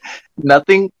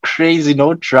 Nothing crazy,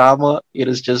 no drama. It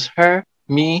was just her,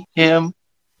 me, him,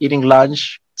 eating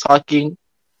lunch, talking,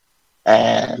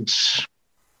 and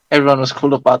everyone was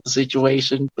cool about the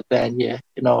situation. But then, yeah,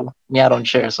 me, I don't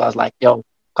share. So I was like, yo,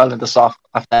 calling this off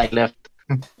after I left.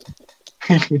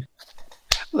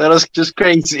 That was just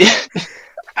crazy.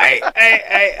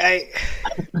 I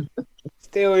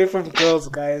stay away from girls,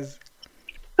 guys.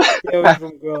 Stay away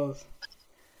from girls.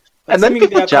 But And then seemingly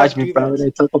people I judge can't me, do bro, that. when I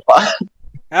talk about.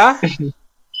 Huh?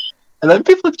 And then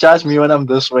people judge me when I'm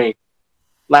this way.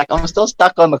 Like, I'm still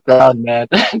stuck on the ground, man.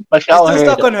 My You're shower still heard.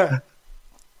 stuck on her.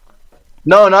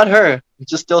 No, not her. I'm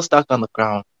just still stuck on the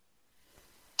ground.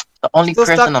 The only Still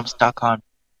person stuck. I'm stuck on.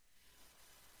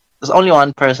 There's only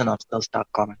one person I'm still stuck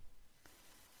on.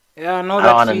 Yeah, I know I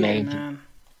don't that want to feeling, name him. man.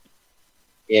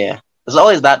 Yeah. There's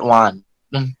always that one.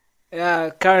 Yeah,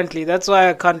 currently that's why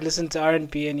I can't listen to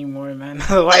R&B anymore, man.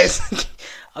 Otherwise,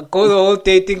 I go the whole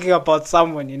day thinking about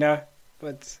someone, you know.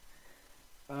 But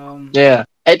Yeah.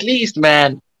 At least,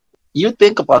 man, you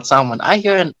think about someone. I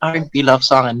hear an R&B love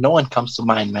song and no one comes to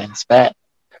mind, man. It's bad.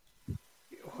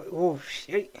 oh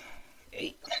shit,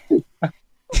 hey,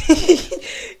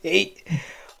 hey.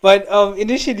 But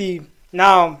initially,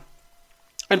 now,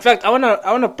 in fact, I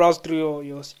wanna browse through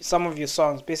your some of your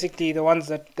songs. Basically, the ones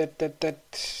that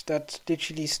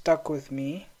literally stuck with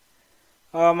me.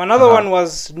 Another Uh-huh. one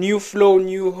was New Flow,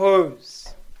 New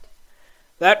Hose.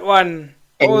 That one,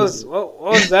 And what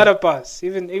was that about?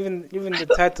 Even the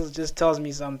title just tells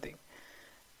me something,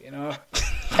 you know.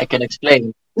 I can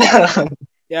explain. That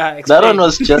Yeah, one explain.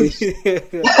 was just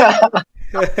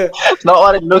Hey, not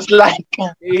what it looks like.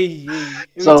 hey.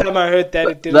 Every So time I heard that,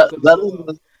 it didn't that go that so one well.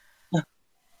 was,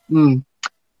 mm,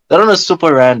 that one was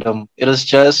super random. It was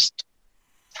just,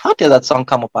 how did that song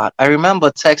come about? I remember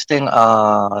texting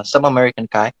some American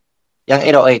guy, Young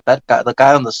 808, that guy, the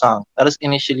guy on the song. That was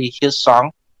initially his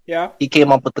song. Yeah. He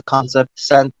came up with the concept,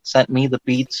 sent me the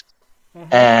beats, Mhm.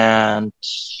 and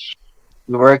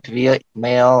we worked via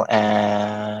email.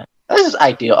 And that's his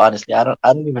idea, honestly. I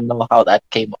don't even know how that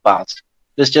came about.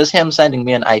 It's just him sending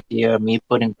me an idea, me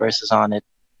putting verses on it,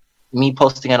 me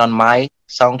posting it on my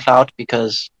SoundCloud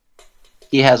because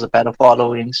he has a better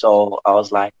following. So I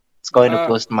was like, it's going to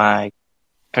boost my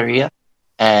career,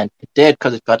 and it did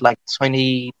because it got like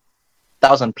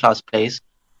 20,000 plus plays.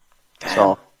 Damn.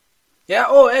 So Yeah.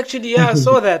 Oh, actually, yeah. I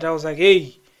saw that. I was like,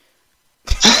 hey.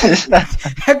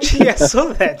 Actually, I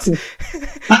saw that.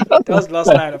 That was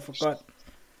last night. I forgot.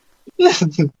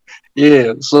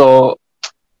 yeah, so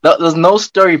there's no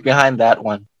story behind that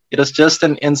one. It was just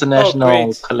an Oh, international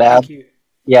great. collab, Thank you.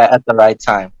 yeah, at the right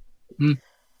time. Mm.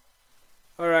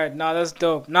 All right. Now that's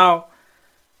dope. Now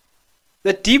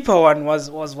the deeper one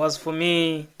was for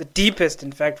me. The deepest,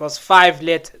 in fact, was 5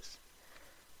 letters.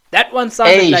 That one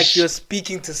sounded Hey, like you were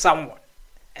speaking to someone.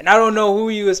 And I don't know who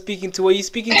you were speaking to. Were you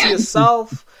speaking to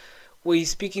yourself? Were you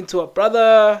speaking to a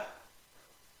brother?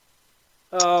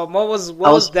 What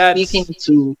I was was that? speaking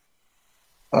to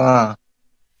uh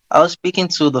I was speaking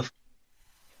to the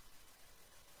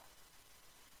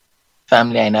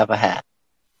family I never had.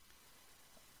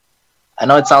 I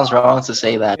know it sounds wrong to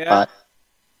say that, Yeah. but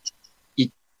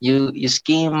you you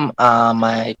scheme.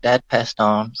 My dad passed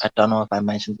on. I don't know if I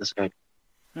mentioned this earlier.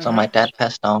 So my Mhm. dad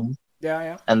passed on, Yeah.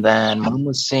 Yeah. and then mom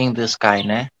was seeing this guy.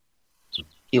 Ne?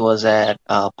 He was at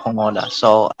Pongola.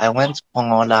 So I went to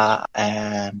Pongola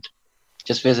and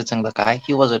just visiting the guy.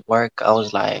 He was at work. I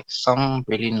was like some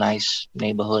really nice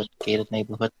neighborhood, gated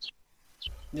neighborhood,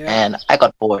 Yeah. and I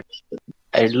got bored.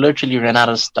 I literally ran out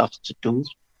of stuff to do.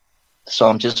 So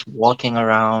I'm just walking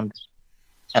around,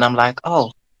 and I'm like,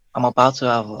 oh, I'm about to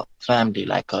have a family,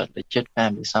 like a legit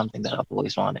family, something that I've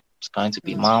always wanted. It's going to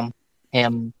be Mm. mom,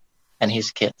 him, and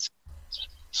his kids.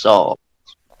 So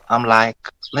I'm like,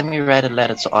 let me write a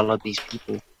letter to all of these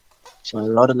people. So I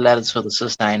wrote a letter to the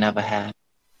sister I never had,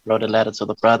 wrote a letter to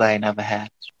the brother I never had,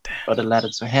 wrote a letter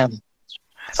to him,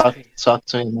 That's talked crazy. talked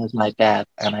to him as my dad,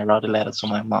 and I wrote a letter to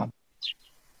my mom,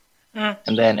 Mm.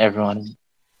 and then everyone.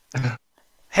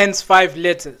 Hence 5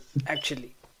 letters,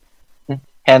 actually.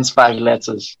 Hence 5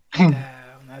 letters.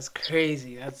 Damn, that's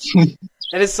crazy.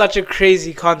 That is such a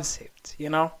crazy concept, you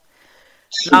know?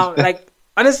 Now, like,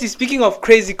 honestly, speaking of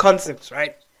crazy concepts,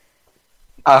 right?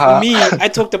 For Uh-huh. me, I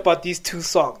talked about these two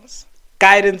songs,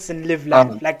 Guidance and Live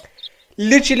Life. um, Like,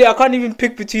 literally, I can't even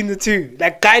pick between the two.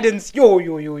 Like, Guidance, yo,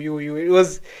 yo, yo, yo, yo. It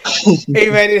was, hey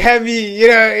man, it had me,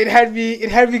 it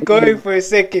had me going for a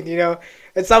second, you know.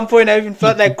 At some point, I even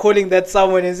felt like calling that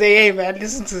someone and say, "Hey man,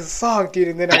 listen to the song, dude."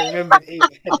 And then I remembered, "Hey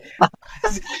man,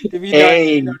 let me not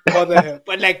hey. bother her."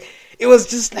 But like, it was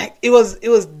just like it was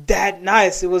that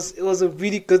nice. It was a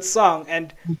really good song,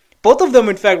 and both of them,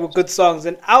 in fact, were good songs.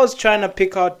 And I was trying to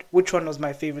pick out which one was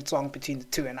my favorite song between the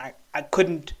two, and I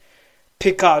couldn't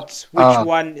pick out which Uh,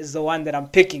 one is the one that I'm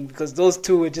picking because those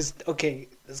two were just okay.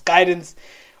 There's Guidance.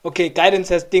 Okay, Guidance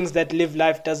has things that Live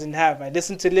Life doesn't have. I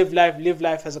listen to Live Life. Live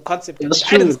Life has a concept that that's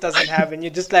Guidance true. doesn't have, and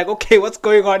you're just like, okay, what's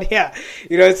going on here?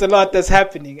 You know, it's a lot that's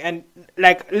happening, and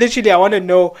like literally, I want to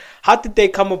know how did they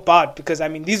come about? Because I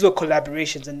mean, these were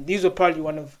collaborations, and these were probably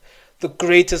one of the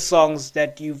greatest songs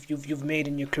that you've made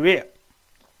in your career.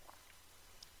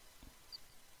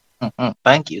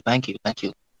 Thank you, thank you, thank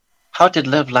you. How did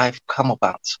Live Life come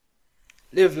about?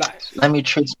 Live Life. Let me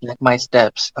trace back my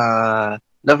steps.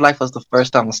 Live Life was the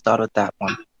first time I started that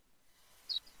one.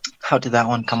 How did that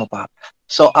one come about?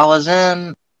 So I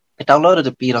downloaded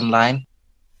the beat online,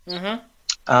 Mhm.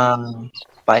 um,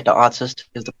 by the artist,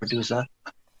 is the producer.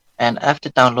 And after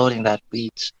downloading that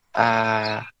beat,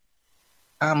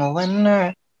 I'm a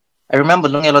winner. I remember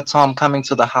Lungelo Tom coming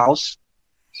to the house.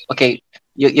 Okay,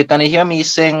 you're gonna hear me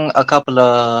sing a couple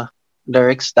of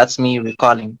lyrics. That's me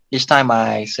recalling. Each time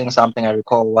I sing something, I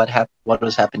recall what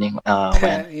was happening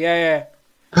when. Yeah, yeah.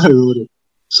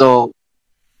 So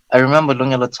I remember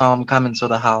Lungelo Tom coming to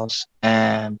the house,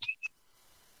 and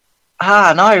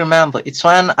now I remember. It's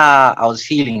when I was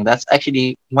healing. That's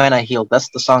actually when I healed. That's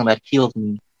the song that healed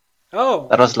me. Oh,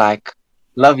 That was like,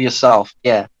 love yourself.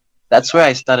 Yeah, that's where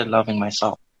I started loving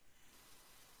myself.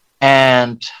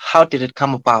 And how did it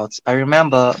come about? I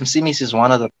remember Msimis is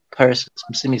one of the persons.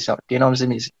 Msimis, do you know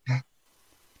Msimis?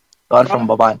 The one from from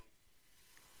Baban.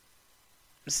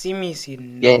 see me, see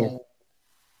Yeah, yeah. no.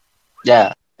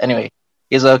 Yeah. Anyway,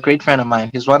 he's a great friend of mine.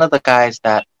 He's one of the guys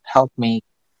that helped me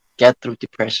get through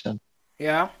depression.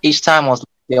 Yeah. Each time I was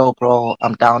like, yo, bro,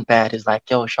 I'm down bad. He's like,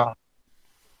 yo, Sean,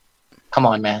 come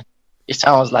on, man. Each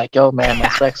time I was like, yo, man, my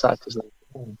swag sucks. He's like,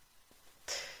 "Oh,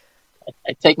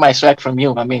 I take my swag from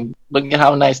you. I mean, look at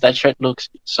how nice that shirt looks."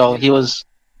 So he Yeah. was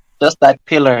just that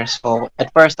pillar. So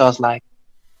at first I was like,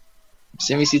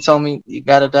 CMC told me you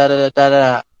gotta da da da da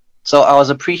da. So I was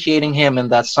appreciating him in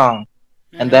that song,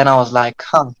 and Mhm. then I was like,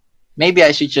 maybe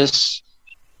I should just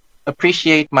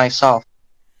appreciate myself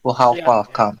for how Yeah. far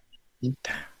I've Yeah. come,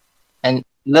 and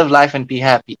live life and be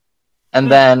happy. And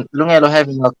Mm. then Lungelo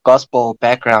having a gospel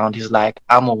background, he's like,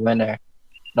 I'm a winner,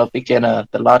 no beginner.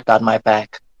 The Lord got my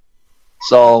back.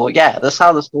 So yeah, that's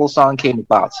how this whole song came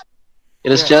about.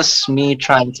 It is Yeah. just me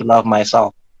trying to love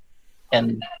myself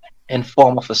in in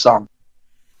form of a song.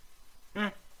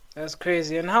 Mm. That's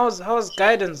crazy. And how's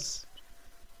Guidance?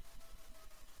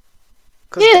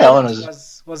 Because Yeah, that one Guidance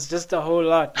was was just a whole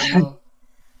lot, you know.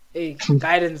 Hey,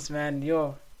 Guidance, man,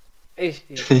 yo. Ish,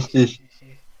 ish, ish, it's ish, ish,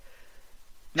 ish.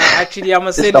 No, actually, I'm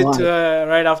gonna send the it to one. her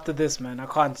right after this, man. I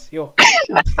can't. Yo,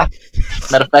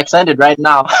 Matter of fact, send it right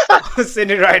now. I'll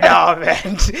send it right now,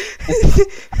 man.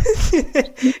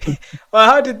 Well,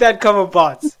 how did that come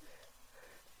about?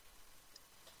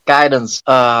 Guidance.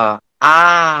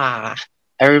 I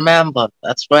remember.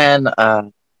 That's when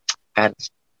guidance.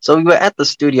 So we were at the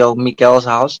studio, Miguel's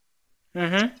house.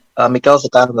 Mm-hmm. Miguel's the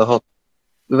guy on the hook.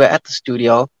 We were at the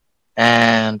studio,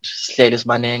 and Slater's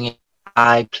my name.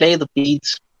 I play the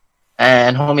beats,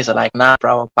 and homies are like, "Nah,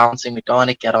 bro, I'm bouncing. We don't want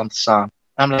to get on the song."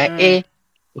 I'm like, Mm,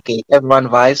 okay, everyone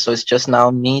vibes. So it's just now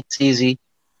me, Teasy,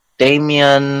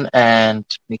 Damien, and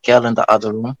Miguel in the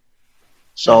other room.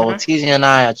 So mm-hmm. Teasy and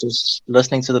I are just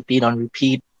listening to the beat on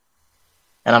repeat.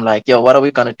 And I'm like, yo, what are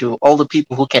we gonna do? All the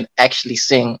people who can actually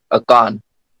sing are gone,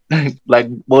 like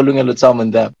Bolung and Lutom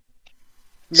and them.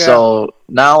 Yeah, So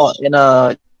now in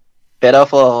a bit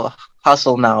of a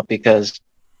hustle now because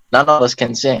none of us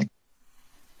can sing,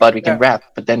 but we can yeah. rap.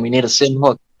 But then we need a sing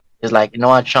hook. It's like, you know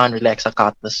what, Sean, relax, I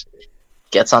got this.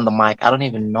 Gets on the mic. I don't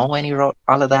even know when he wrote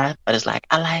all of that, but it's like,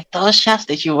 I like those shots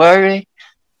that you worry.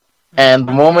 And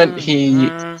the moment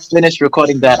he Mm-hmm. finished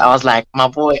recording that, I was like, my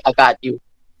boy, I got you.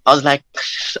 I was like,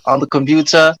 on the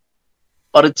computer,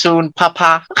 auto tune,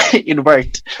 papa, it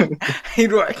worked.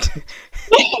 It worked.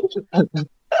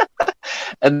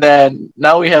 And then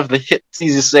now we have the hit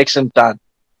teaser section done.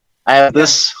 I have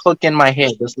Yeah, this hook in my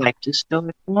head that's like, just do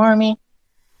it for me.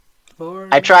 I For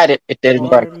me, tried it. It didn't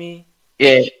work. for me.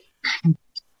 Yeah,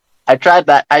 I tried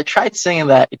that. I tried singing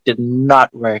that. It did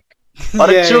not work.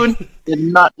 Auto Yeah. tune did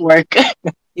not work.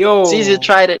 Caesar Yo.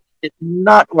 tried it. It did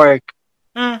not work.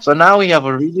 Mm. So now we have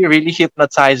a really, really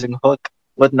hypnotizing hook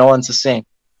with no one to sing.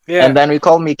 And Yeah. then we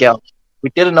called Miguel. We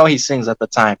didn't know he sings at the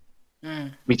time.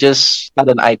 Mm. We just had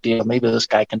an idea. Maybe this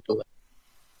guy can do it.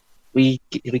 We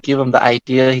give him the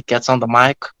idea. He gets on the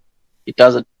mic. He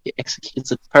does it. He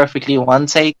executes it perfectly. One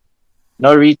take.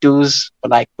 No redos.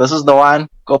 But like, this is the one.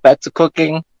 Go back to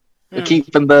cooking. We're Mm.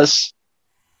 keeping this.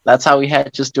 That's how we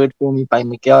had Just Do It For Me by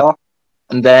Miguel.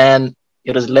 And then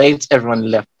it was late. Everyone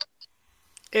left.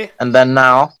 Eh. And then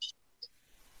now,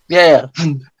 yeah.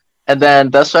 And then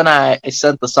that's when I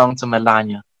sent the song to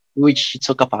Melania, which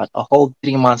took about a whole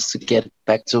 3 months to get it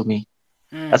back to me.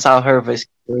 Mm. That's how her verse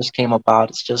came about.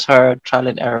 It's just her trial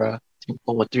and error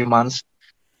over 3 months.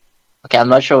 Okay, I'm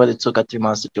not sure what it took her 3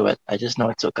 months to do it. I just know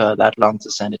it took her that long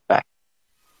to send it back.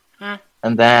 Mm.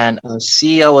 And then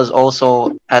Sia was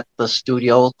also at the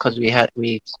studio because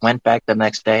we went back the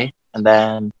next day, and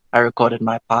then I recorded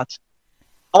my part.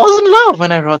 I was in love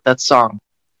when I wrote that song.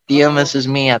 Uh Dear oh. Mrs.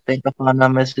 Me, I think upon my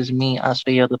Mrs. Me, I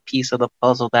show you the piece of the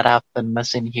puzzle that I've been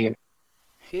missing here.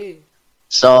 Hey.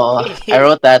 So Hey. I Hey.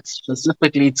 wrote that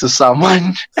specifically to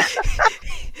someone,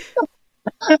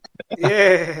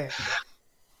 Yeah.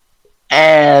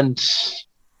 and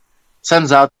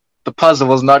turns out the puzzle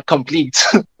was not complete.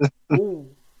 Ooh.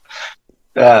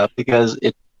 Because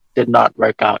it did not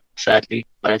work out, sadly.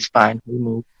 But it's fine. We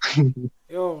move.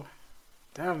 Yo.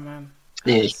 Damn, man.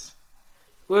 Yeah. That's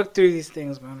work through these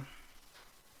things, man.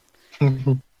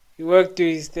 You work through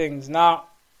these things. Now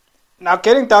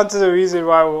getting down to the reason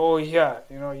why we're all here.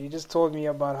 You know, you just told me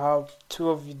about how two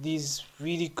of these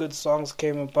really good songs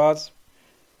came about.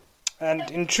 And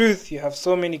in truth, you have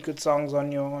so many good songs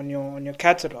on your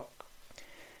catalog.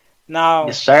 Yes, Now,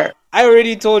 sir. I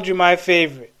already told you my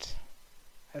favorite.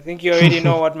 I think you already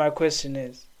know what my question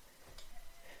is.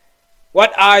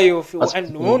 What are your What's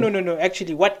and no.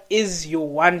 Actually, what is your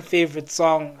one favorite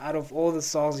song out of all the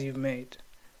songs you've made?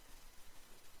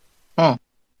 hmm.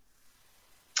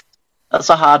 That's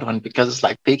a hard one because it's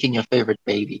like picking your favorite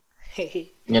baby. It's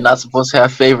You're not supposed to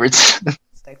have favorites.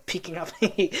 like picking up.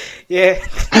 Yeah.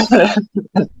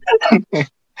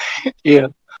 Yeah.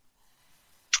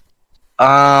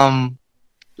 Um,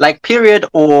 like period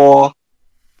or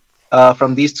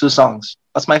from these two songs.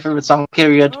 What's my favorite song?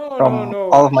 Period No, no, from no.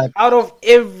 all of my. Out of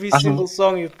every uh single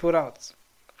song you've put out.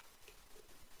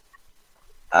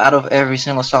 Out of every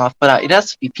single song I've put out, it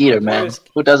has to be Peter, No man. risk.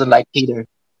 Who doesn't like Peter?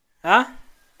 Huh?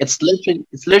 It's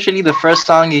literally the first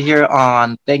song you hear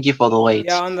on Thank You for the Yeah, Wait.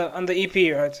 on the EP,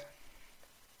 right?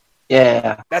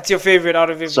 Yeah. That's your favorite out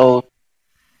of everything. So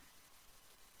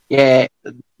yeah,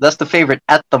 that's the favorite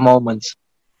at the moment.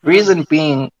 Mm. Reason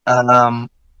being,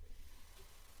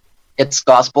 it's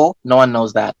gospel. No one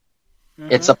knows that.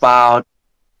 It's Mhm. about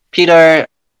Peter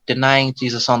denying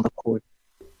Jesus on the court.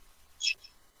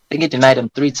 I think he denied him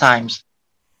 3 times.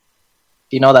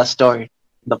 Do you know that story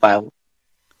in the Bible?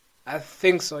 I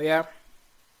think so. Yeah.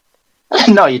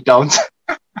 No, you don't.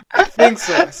 I think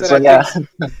so. I said So I yeah, think so.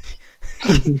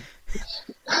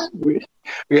 we,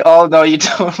 we all know you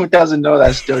don't. Who doesn't know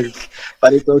that story?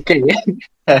 But it's okay.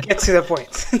 Get to the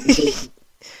point.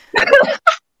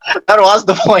 That was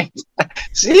the point.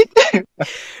 See?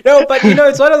 No, but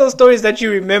it's one of those stories that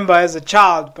you remember as a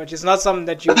child, but it's not something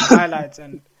that you can highlight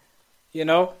and you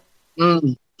know.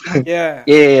 Mm, Yeah.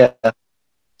 yeah.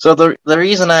 So the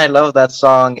reason I love that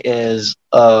song is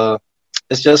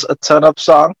it's just a turn up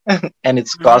song and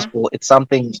it's Mhm. gospel. It's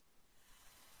something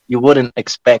you wouldn't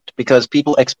expect because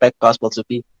people expect gospel to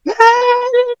be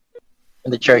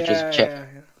in the churches. Check. Yeah.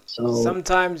 So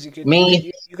Sometimes you could you could me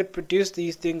you, you could produce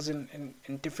these things in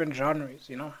different genres.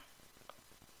 You know.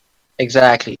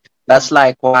 exactly. That's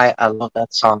like why I love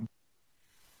that song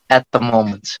at the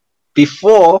moment.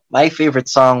 Before my favorite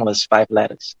song was Five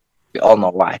Letters. We all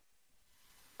know why.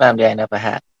 Family I never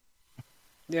had.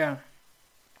 Yeah.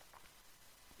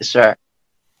 Yes, sir.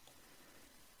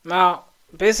 Now,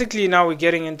 basically, now we're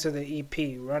getting into the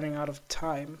EP. Running out of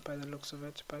time by the looks of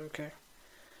it, but okay.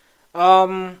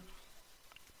 Um,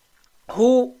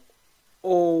 who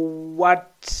or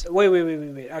what?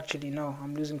 Wait. Actually, no,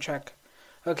 I'm losing track.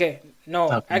 Okay,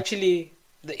 no, Okay. actually,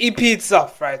 the EP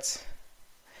itself, right?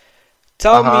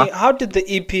 Uh Tell huh. me, how did the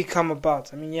EP come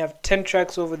about? I mean, you have 10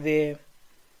 tracks over there.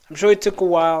 I'm sure it took a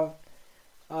while.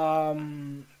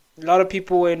 A lot of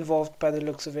people were involved by the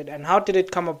looks of it. And how did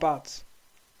it come about?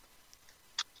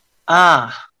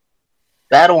 Ah,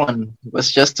 that one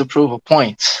was just to prove a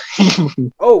point.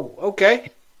 Oh, okay.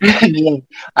 Yeah,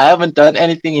 I haven't done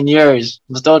anything in years.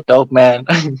 It was so dope, man.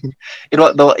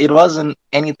 Though it wasn't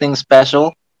anything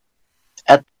special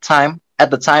at the time. At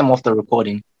the time of the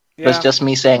recording, it was Yeah. just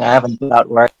me saying I haven't put out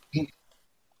work.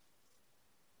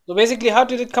 So basically, how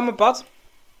did it come about?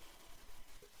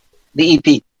 The EP.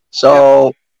 Yeah.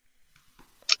 So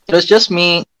it was just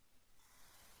me.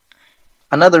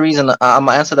 Another reason I'm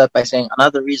gonna answer that by saying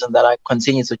another reason that I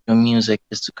continue to do music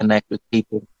is to connect with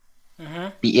people,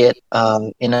 Mhm. be it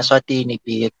in Eswatini,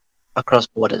 be it across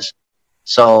borders.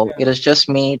 So Yeah. it is just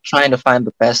me trying to find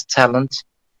the best talent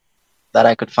that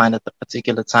I could find at the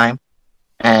particular time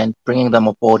and bringing them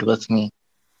aboard with me,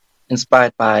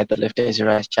 inspired by the Lift Easy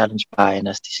Rise Challenge by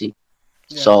NSTC.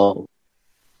 Yeah. So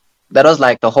that was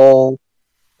like the whole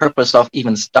purpose of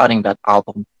even starting that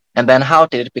album. And then how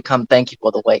did it become Thank You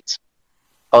for the Wait?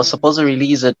 I was Mm. supposed to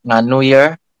release it on New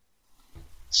Year,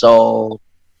 so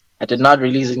I did not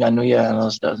release it on New Year, and I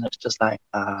was just like,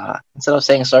 instead of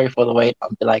saying sorry for the wait, I'll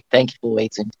be like, thank you for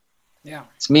waiting. Yeah.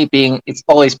 It's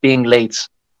always being late,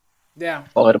 Yeah.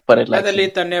 if I were to put it like Better that.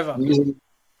 late than never. Usually,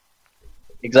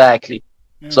 exactly.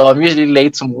 Mm. So I'm usually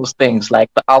late to most things, like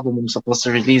the album I'm supposed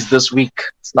to release this week.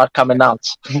 It's not coming out.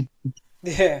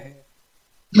 Yeah.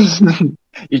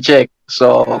 You check.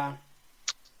 So Yeah.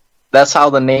 that's how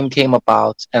the name came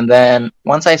about. And then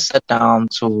once I sat down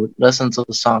to listen to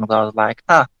the songs, I was like,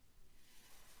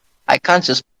 I can't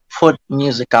just put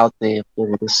music out there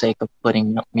for the sake of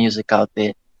putting music out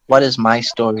there. What is my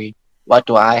story? What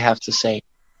do I have to say?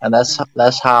 And that's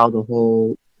how the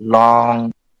whole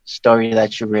long story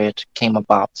that you read came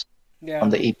about on Yeah.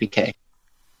 the EPK.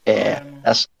 Yeah, Yeah. Man.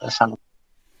 that's how.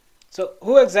 So,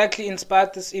 who exactly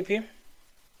inspired this EP?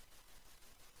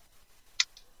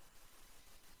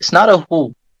 It's not a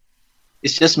who.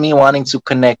 It's just me wanting to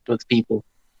connect with people.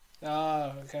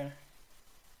 Ah, okay.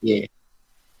 Yeah.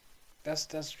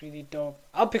 That's really dope.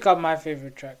 I'll pick up my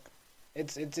favorite track.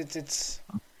 It's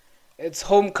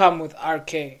Homecome with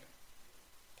RK.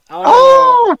 I wanna know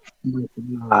Oh my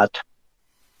God.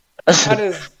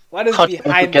 what is How did I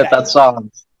behind forget that that.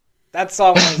 song? That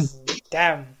song was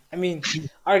damn. I mean,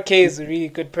 RK is a really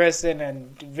good person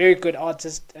and very good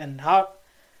artist. And how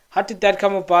did that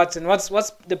come about? And what's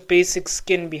the basic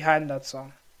skin behind that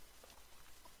song?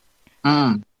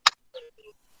 Mm,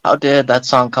 how did that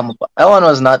song come about? That one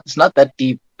was not. It's not that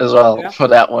deep as well Yeah, for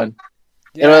that one.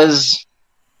 It yeah, was.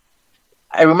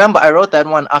 I remember I wrote that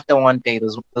one after one day.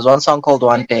 There's one song called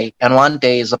One Day, and one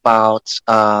day is about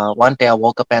one day I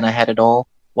woke up and I had it all.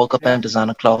 Woke up in yeah.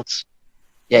 designer clothes.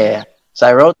 Yeah, Mm-hmm. yeah. So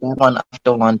I wrote that one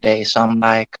after one day. So I'm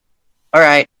like, all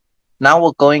right, now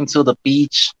we're going to the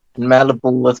beach in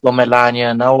Malibu with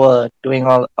Melania. Now we're doing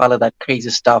all of that crazy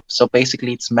stuff. So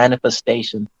basically, it's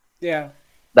manifestation. Yeah.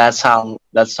 That's how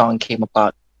that song came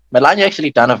about. Melania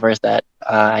actually done a verse that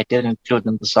I didn't include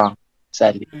in the song,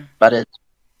 sadly, Mm. but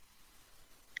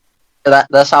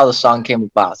that's how the song came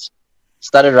about.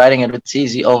 Started writing it with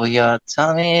TZ over here.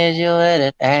 Tell me, is you with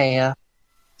it? Hey, yeah.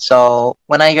 So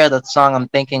when I hear that song, I'm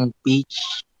thinking beach.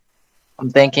 I'm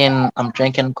thinking I'm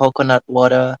drinking coconut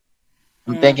water.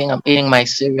 I'm Mm. thinking I'm eating my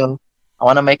cereal. I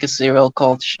want to make a cereal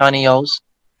called Shani O's.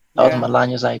 That was Yeah.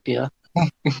 Melania's idea.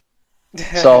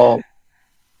 So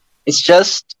it's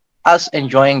just us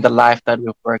enjoying the life that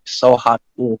we've worked so hard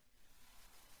for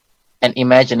and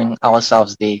imagining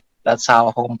ourselves there. That's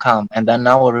how home come. And then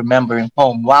now we're remembering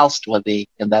home whilst we're there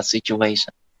in that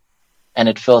situation. And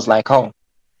it feels like home.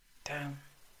 Damn.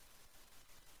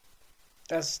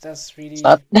 That's It's really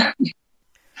not, to me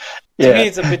yeah.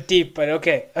 it's a bit deep, but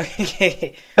okay.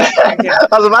 Okay. Okay. I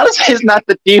was about to say it's not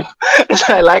the deep.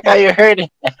 I like how you heard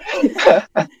it.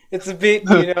 It's a bit,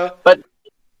 you know. but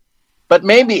but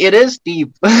maybe it is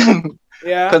deep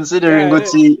Yeah. considering Yeah, it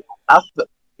is. Gucci. After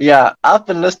yeah, I've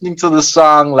been listening to the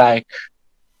song like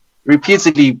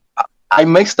repeatedly. I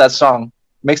mixed that song,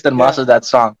 mixed and Yeah. mastered that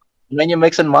song. When you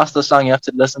mix and master a song, you have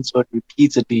to listen to it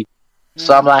repeatedly.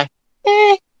 So Mm. I'm like,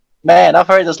 eh, man, I've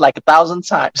heard this like 1,000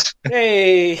 times.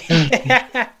 Hey.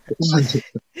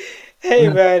 Hey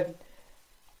man.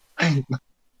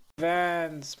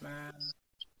 Vans, man.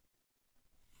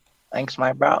 Thanks,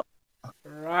 my bro.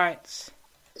 Right.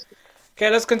 Okay,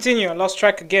 let's continue. I lost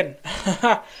track again.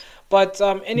 But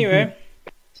anyway,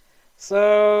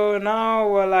 so now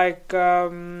we're like so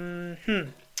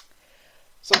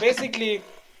basically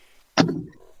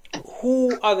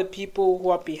who are the people who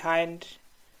are behind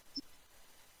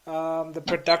the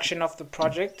production of the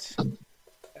project?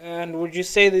 And would you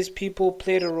say these people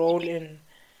played a role in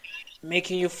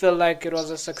making you feel like it was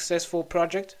a successful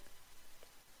project?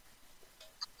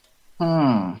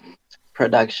 Hmm.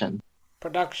 Production.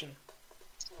 Production.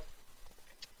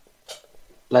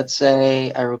 let's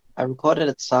say I recorded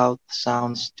at South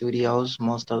Sound Studios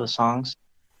most of the songs,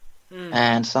 Mm.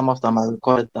 and some of them I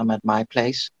recorded them at my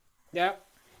place. Yeah.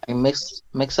 I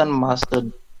mix and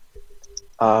mastered.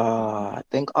 I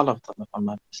think all of them, if I'm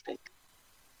not mistaken.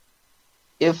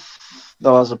 If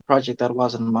there was a project that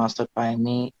wasn't mastered by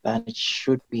me, then it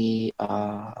should be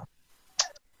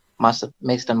mastered,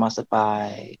 mixed and mastered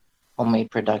by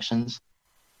Homemade Productions,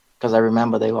 because I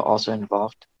remember they were also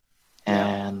involved Yeah.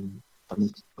 and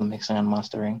the mixing and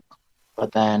mastering.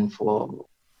 But then for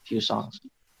a few songs,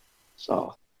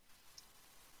 so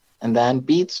and then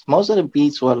beats. Most of the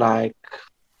beats were like,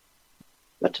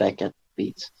 what did I get?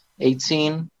 Beats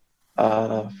 18.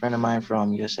 A friend of mine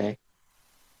from USA.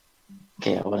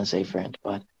 Okay, I wouldn't say friend,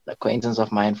 but acquaintance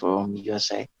of mine from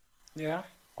USA Yeah.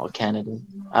 or Canada.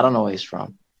 I don't know where he's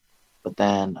from. But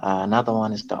then another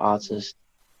one is the artist,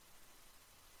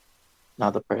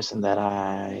 another person that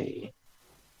I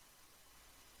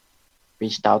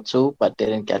reached out to, but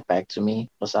didn't get back to me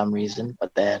for some reason.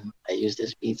 But then I used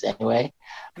his beats anyway.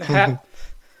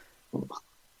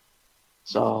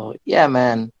 So yeah,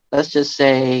 man. Let's just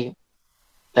say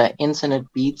the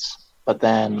internet beats, but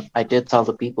then I did tell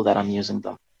the people that I'm using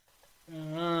them.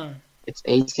 Mm. It's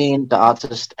 18, the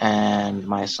artist, and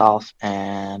myself,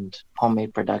 and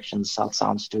Homemade Productions, South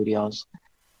Sound Studios,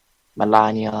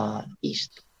 Melania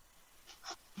East.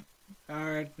 All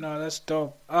right. No, that's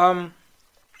dope.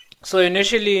 So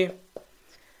initially,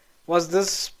 was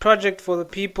this project for the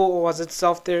people or was it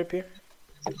self therapy?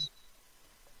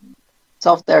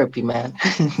 Self therapy, man.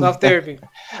 Self therapy.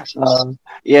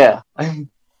 Yeah.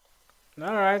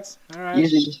 All right. All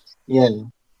right. Usually, yeah.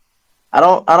 I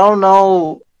don't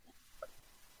know.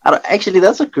 Actually,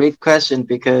 that's a great question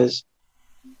because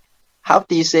how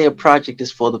do you say a project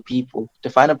is for the people?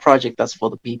 Define a project that's for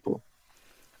the people.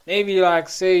 Maybe like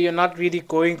say you're not really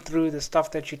going through the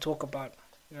stuff that you talk about.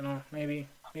 Maybe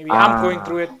I'm going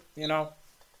through Ah, it.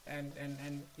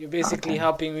 And you're basically okay.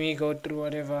 helping me go through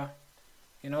whatever.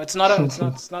 It's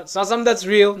not something that's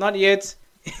real, not yet.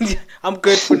 I'm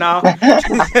good for now,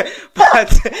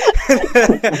 but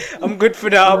I'm good for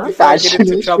now before I get Gotcha.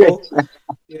 into trouble.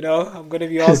 I'm gonna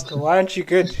be asked, why aren't you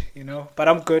good? But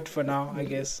I'm good for now, I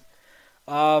guess.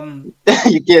 Um,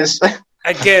 You guess.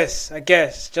 I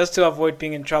guess, just to avoid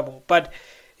being in trouble. But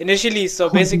initially, so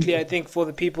basically, I think for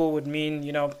the people would mean,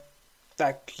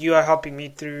 like you are helping me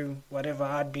through whatever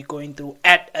I'd be going through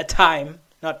at a time,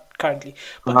 not currently,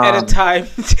 but at a Um, time.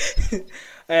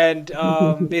 And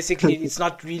basically, it's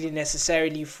not really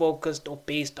necessarily focused or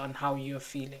based on how you're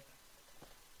feeling.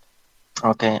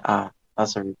 okay.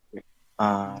 That's a really great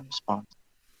response.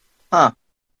 Huh.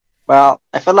 Well,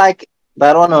 I feel like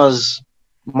that one was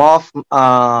more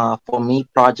for me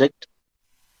project,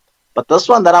 but this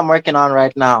one that I'm working on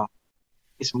right now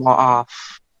is more of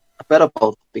a bit of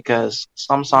both because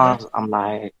some Mm-hmm. songs I'm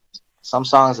like, some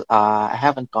songs I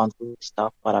haven't gone through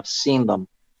stuff, but I've seen them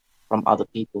from other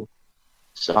people.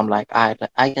 So I'm like, I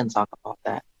can talk about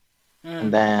that.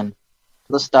 And Mm. then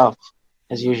the stuff,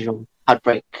 as usual,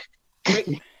 heartbreak. Great.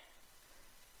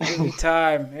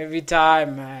 Every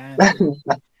time, man.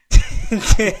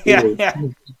 Yeah,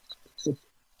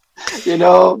 You yeah.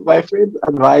 know, my friend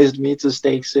advised me to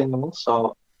stay single,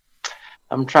 so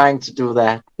I'm trying to do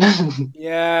that.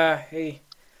 Yeah, hey.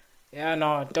 Yeah,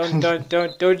 no,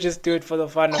 don't just do it for the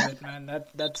fun of it, man.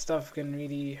 That stuff can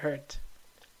really hurt,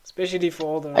 especially for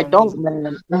all the I wrong don't, reasons.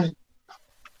 man.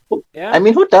 I Yeah,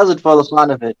 mean, who does it for the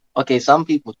fun of it? Okay, some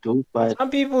people do, but some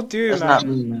people do, that's not man.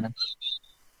 me, man.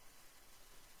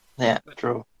 Yeah, But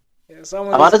true. yeah, some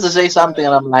of I these wanted to things say you gotta. something,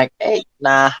 and I'm like, hey,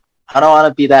 nah, I don't want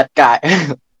to be that guy.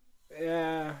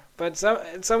 Yeah, but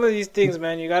some of these things,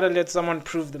 man, you gotta let someone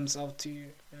prove themselves to you.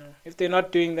 If they're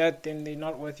not doing that, then they're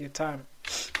not worth your time.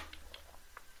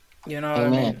 You know what I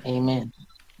Amen, mean? amen.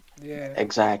 Yeah.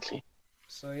 Exactly.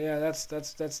 So yeah,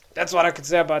 that's what I could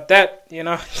say about that.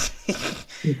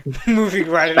 Moving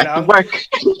right Back to along. work.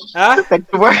 Huh? Back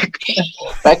to work.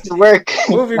 Back to work.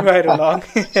 Moving right along.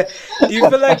 Do you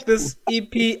feel like this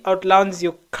EP outlines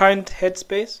your current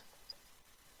headspace?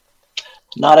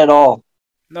 Not at all.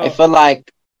 I No. feel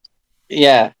like,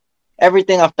 yeah,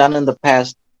 everything I've done in the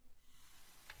past,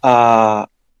 uh,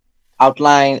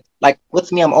 outline, like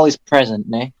with me, I'm always present,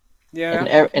 ne? Yeah.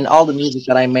 In all the music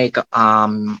that I make,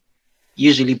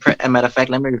 usually, a matter of fact,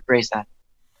 let me rephrase that.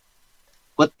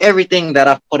 With everything that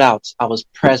I've put out, I was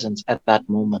present at that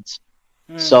moment.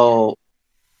 Mm. So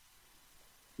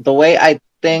the way I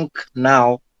think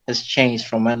now has changed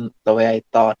from when the way I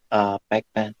thought back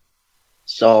then.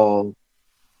 So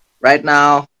right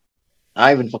now,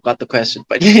 I even forgot the question,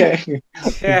 but yeah,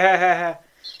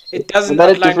 It I'm doesn't at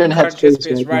a outline your different current headspace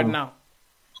headspace right right now. now.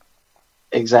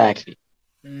 Exactly.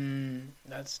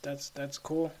 That's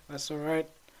cool. That's all right.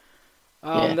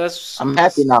 Yeah. That's I'm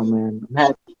happy that's now, man. I'm so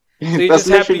happy. you're That's just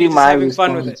happy. literally You're just my having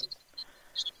fun with it. response.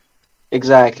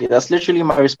 Exactly. That's literally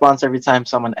my response every time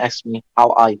someone asks me,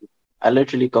 "How are you?" I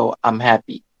literally go, "I'm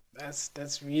happy."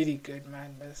 That's really good,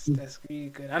 man. That's really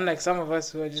good. Unlike some of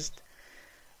us who are just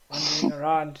wandering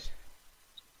around,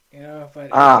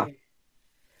 But Ah, hey,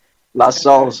 it's lost kind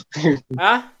of good. souls.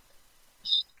 Huh?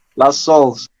 Lost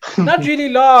souls. Not really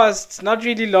lost. Not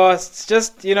really lost. It's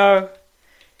just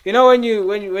when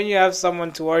you have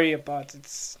someone to worry about,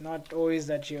 it's not always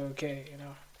that you're okay.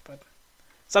 But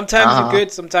sometimes you're Uh-huh.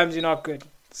 good, sometimes you're not good.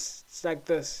 It's like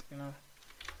this.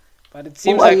 But it Who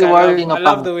seems are like you I love worrying I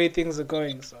love about? the way things are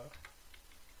going. So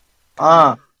kind of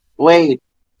Ah, wait.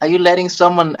 Are you letting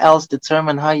someone else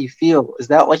determine how you feel? Is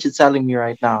that what you're telling me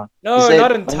right now? You no,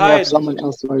 not said when you have entirely, someone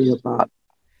else to worry about.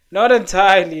 not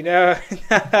entirely. No,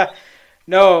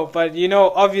 no. But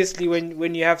obviously,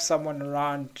 when you have someone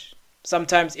around,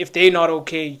 sometimes if they're not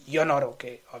okay, you're not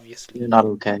okay. Obviously, You're not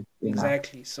okay. You're not.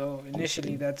 exactly. So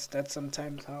initially, Okay. that's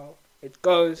sometimes how it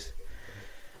goes.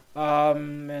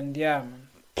 And yeah, man.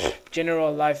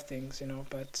 General life things.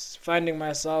 But finding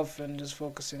myself and just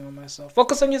focusing on myself.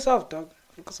 Focus on yourself, dog.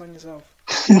 Focus on yourself.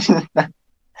 If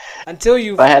Until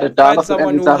you I had a dollar find for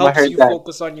someone every who time I helps heard you that,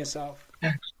 focus on yourself.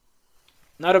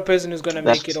 Not a person who's gonna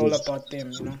that's make it all true. about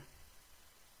them.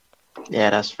 Yeah,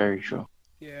 that's very true.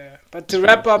 Yeah. But That's to very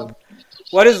wrap true. up,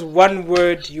 what is one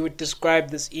word you would describe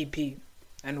this EP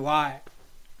and why?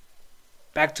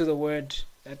 Back to the word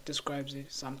that describes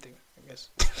it. Something, I guess.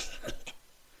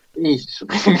 Eesh.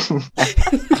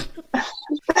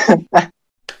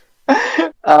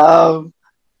 um,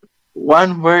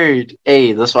 one word.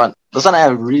 Hey, this one I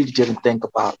really didn't think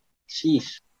about.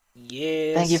 Sheesh.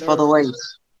 Yes, Thank you for the sir.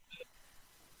 words.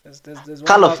 There's one last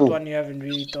Colorful. one you haven't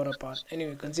really thought about.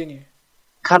 Anyway, continue.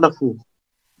 Colorful.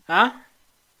 Huh?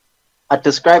 I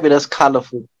describe it as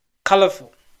colorful.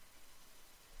 Colorful.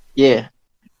 Yeah.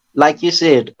 Like you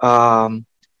said,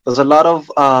 there's a lot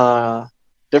of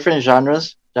different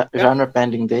genres, Yep. genre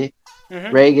bending there.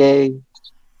 Mhm. Reggae,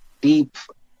 deep.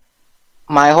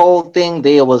 My whole thing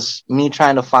there was me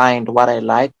trying to find what I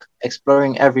like,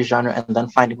 exploring every genre and then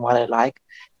finding what I like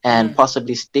and Mm.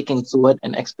 possibly sticking to it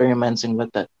and experimenting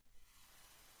with it.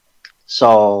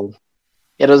 So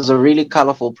it was a really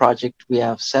colorful project. We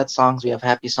have sad songs, we have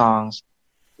happy songs,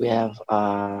 we have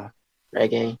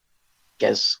reggae,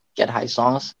 get high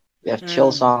songs, we have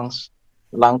chill Mm. songs,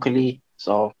 melancholy.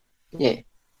 So yeah,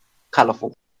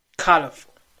 colorful.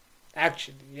 Colorful.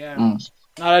 Actually, yeah. Mm.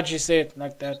 Now that you say it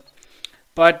like that.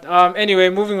 But anyway,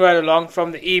 moving right along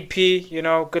from the EP.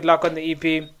 Good luck on the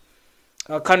EP.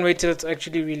 I can't wait till it's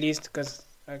actually released because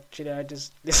actually I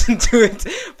just listened to it.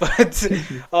 But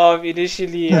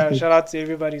initially, shout out to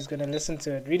everybody who's gonna listen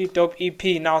to it. Really dope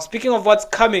EP. Now, speaking of what's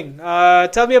coming,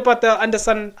 tell me about the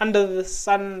Under the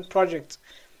Sun project.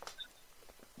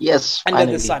 Yes, Under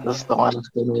the finally. Sun, That's yeah, the one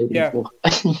I've been waiting yeah, for.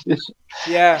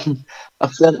 yeah. I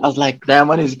was like, damn,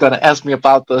 when he's gonna ask me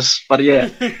about this. But yeah,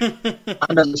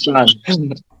 Under the Sun.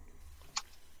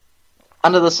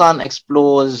 Under the Sun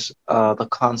explores the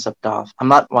concept of. I'm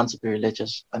not one to be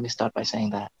religious. Let me start by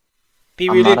saying that. Be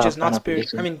I'm not a religious, fan not of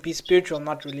spirit. I religion. mean, be spiritual,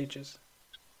 not religious.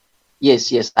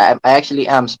 Yes, yes, I actually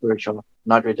am spiritual,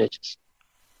 not religious.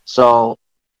 So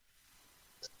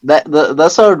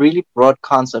that's a really broad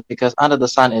concept because under the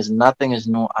sun is nothing is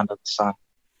new under the sun.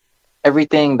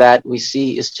 Everything that we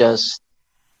see is just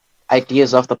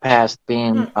ideas of the past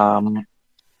being Hmm.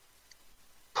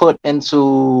 put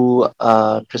into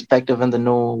perspective in the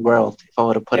new world, if I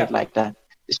were to put Yeah, it like that.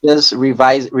 It's just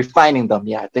refining them.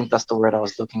 Yeah, I think that's the word I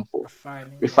was looking for.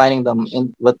 refining. Yeah. Refining them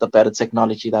in with the better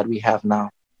technology that we have now.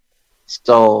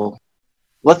 So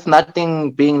with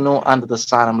nothing being new under the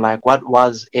sun, I'm like, what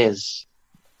was is.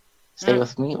 Stay Hmm.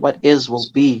 with me. What is will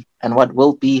be, and what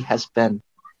will be has been.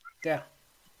 Yeah.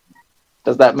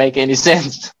 Does that make any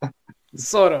sense?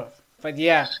 Sort of, but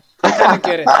yeah, I kind of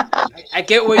get it. I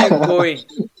get where you're going.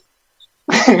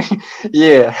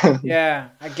 Yeah. Yeah,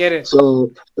 I get it.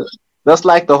 So that's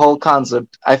like the whole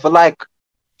concept. I feel like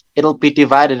it'll be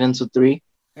divided into three.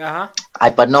 Uh huh.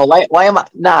 But no, why am I?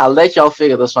 Nah, I'll let y'all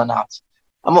figure this one out.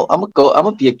 I'm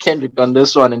gonna be a Kendrick on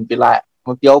this one and be like,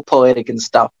 I'm gonna be all poetic and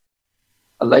stuff.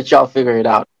 I'll let y'all figure it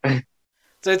out.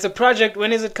 So it's a project.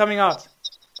 When is it coming out?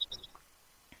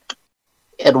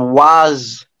 It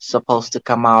was supposed to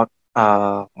come out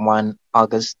 1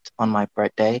 August on my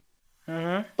birthday,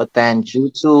 Mm-hmm. but then due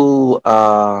to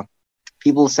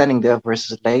people sending their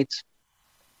verses late,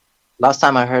 last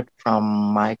time I heard from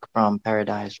Mike from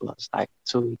Paradise was like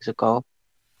 2 weeks ago.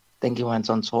 I think he went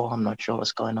on tour. I'm not sure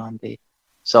what's going on there.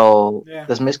 So Yeah.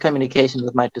 there's miscommunication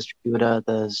with my distributor.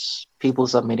 There's people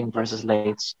submitting versus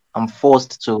late. I'm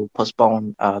forced to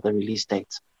postpone the release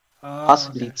date, Oh,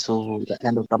 possibly okay. to the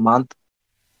end of the month,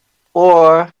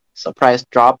 or surprise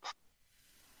drop.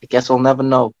 I guess we'll never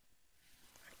know.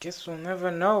 Guess we'll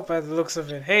never know by the looks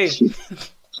of it. Hey.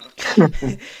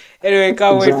 Anyway,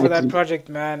 can't wait for that Exactly. project,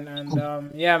 man.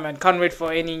 And yeah, man, can't wait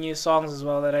for any new songs as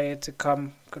well that are yet to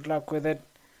come. Good luck with it.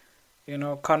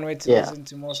 Can't wait to Yeah. listen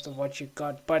to most of what you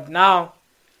got. But now,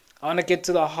 I want to get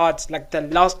to the heart. Like the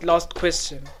last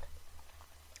question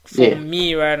for Yeah.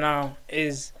 me right now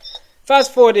is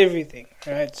fast forward everything,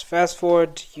 right? Fast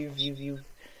forward.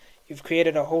 You've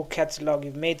created a whole catalog.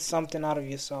 You've made something out of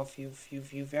yourself.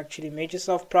 You've actually made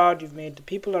yourself proud. You've made the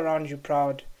people around you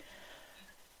proud.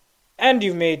 And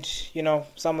you've made,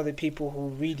 some of the people who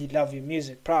really love your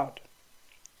music proud.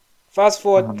 Fast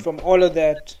forward Mhm. from all of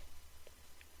that,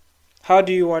 how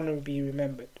do you want to be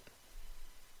remembered?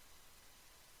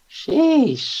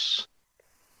 Sheesh.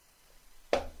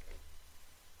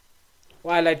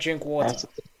 While I drink water. That's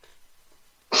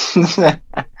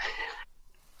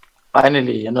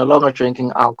Finally, you're no longer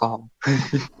drinking alcohol.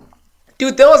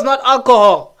 Dude, that was not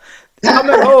alcohol. I'm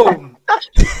at home.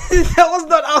 That was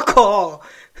not alcohol.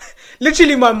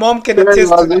 Literally, my mom can Sure it attest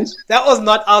to wasn't. that. That was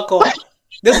not alcohol.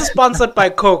 This is sponsored by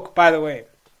Coke, by the way.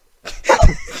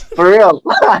 For real.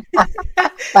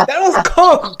 That was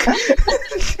Coke.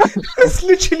 That's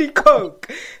literally Coke.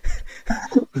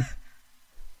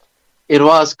 It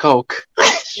was Coke.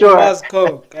 It Sure. was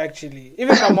Coke, actually.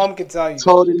 Even my mom can tell you.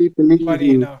 Totally believe Funny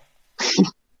you. enough.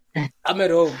 I'm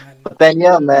at home, man. But then,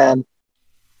 yeah, man,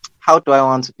 how do I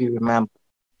want to be remembered?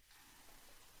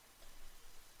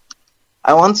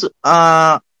 I want to,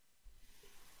 uh,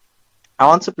 I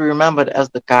want to be remembered as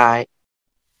the guy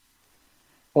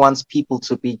who wants people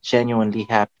to be genuinely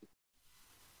happy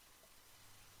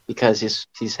because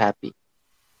he's happy.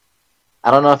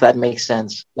 I don't know if that makes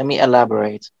sense. Let me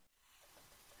elaborate.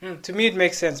 To me, it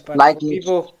makes sense, but Like, for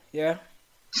people, yeah.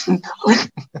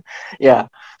 yeah.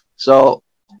 So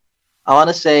I want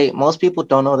to say most people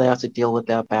don't know they have to deal with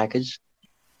their baggage.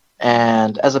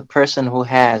 And as a person who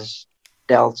has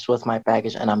dealt with my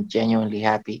baggage and I'm genuinely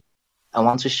happy, I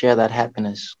want to share that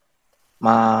happiness.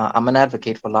 I'm an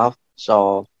advocate for love.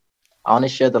 So I want to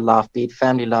share the love, be it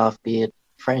family love, be it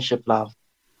friendship love.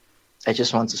 I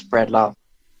just want to spread love.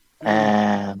 Mm,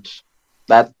 And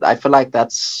that I feel like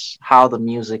that's how the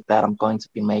music that I'm going to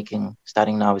be making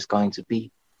starting now is going to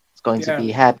be. It's going to yeah.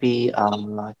 be happy,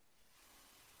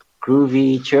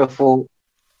 groovy, cheerful,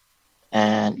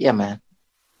 and yeah, man.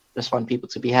 Just want people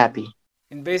to be happy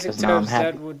In basic because now I'm terms, that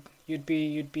happy. would you'd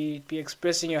be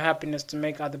expressing your happiness to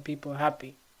make other people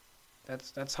happy.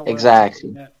 That's how what I'm taking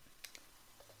Exactly.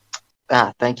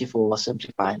 that. Thank you for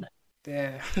simplifying it.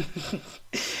 Yeah.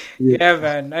 Yeah. Yeah,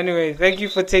 man. Anyway, thank you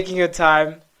for taking your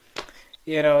time.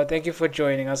 Thank you for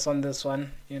joining us on this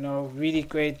one. Really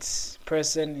great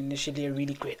person, initially a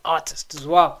really great artist as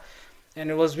well. And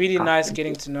it was really nice Thank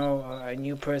getting you. to know a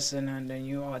new person and a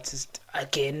new artist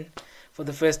again for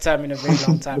the first time in a very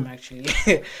long time, actually.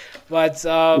 But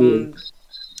Yeah.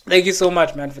 thank you so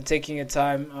much, man, for taking your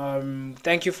time.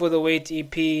 Thank you for the Wait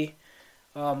EP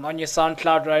on your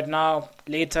SoundCloud right now.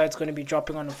 Later, it's going to be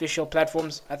dropping on official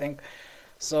platforms, I think.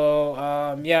 So,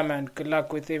 yeah, man, good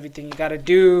luck with everything you got to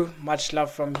do. Much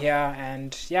love from here.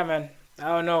 And yeah, man,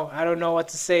 I don't know what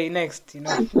to say next.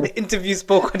 The interview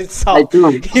spoke on I itself.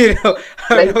 do. I don't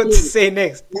Thank know what to you. say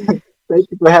next. Thank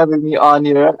you for having me on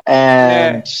here.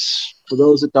 Yeah. And for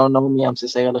those who don't know me, I'm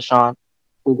Sisekelo.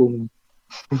 Google me.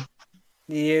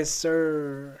 Yes,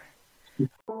 sir.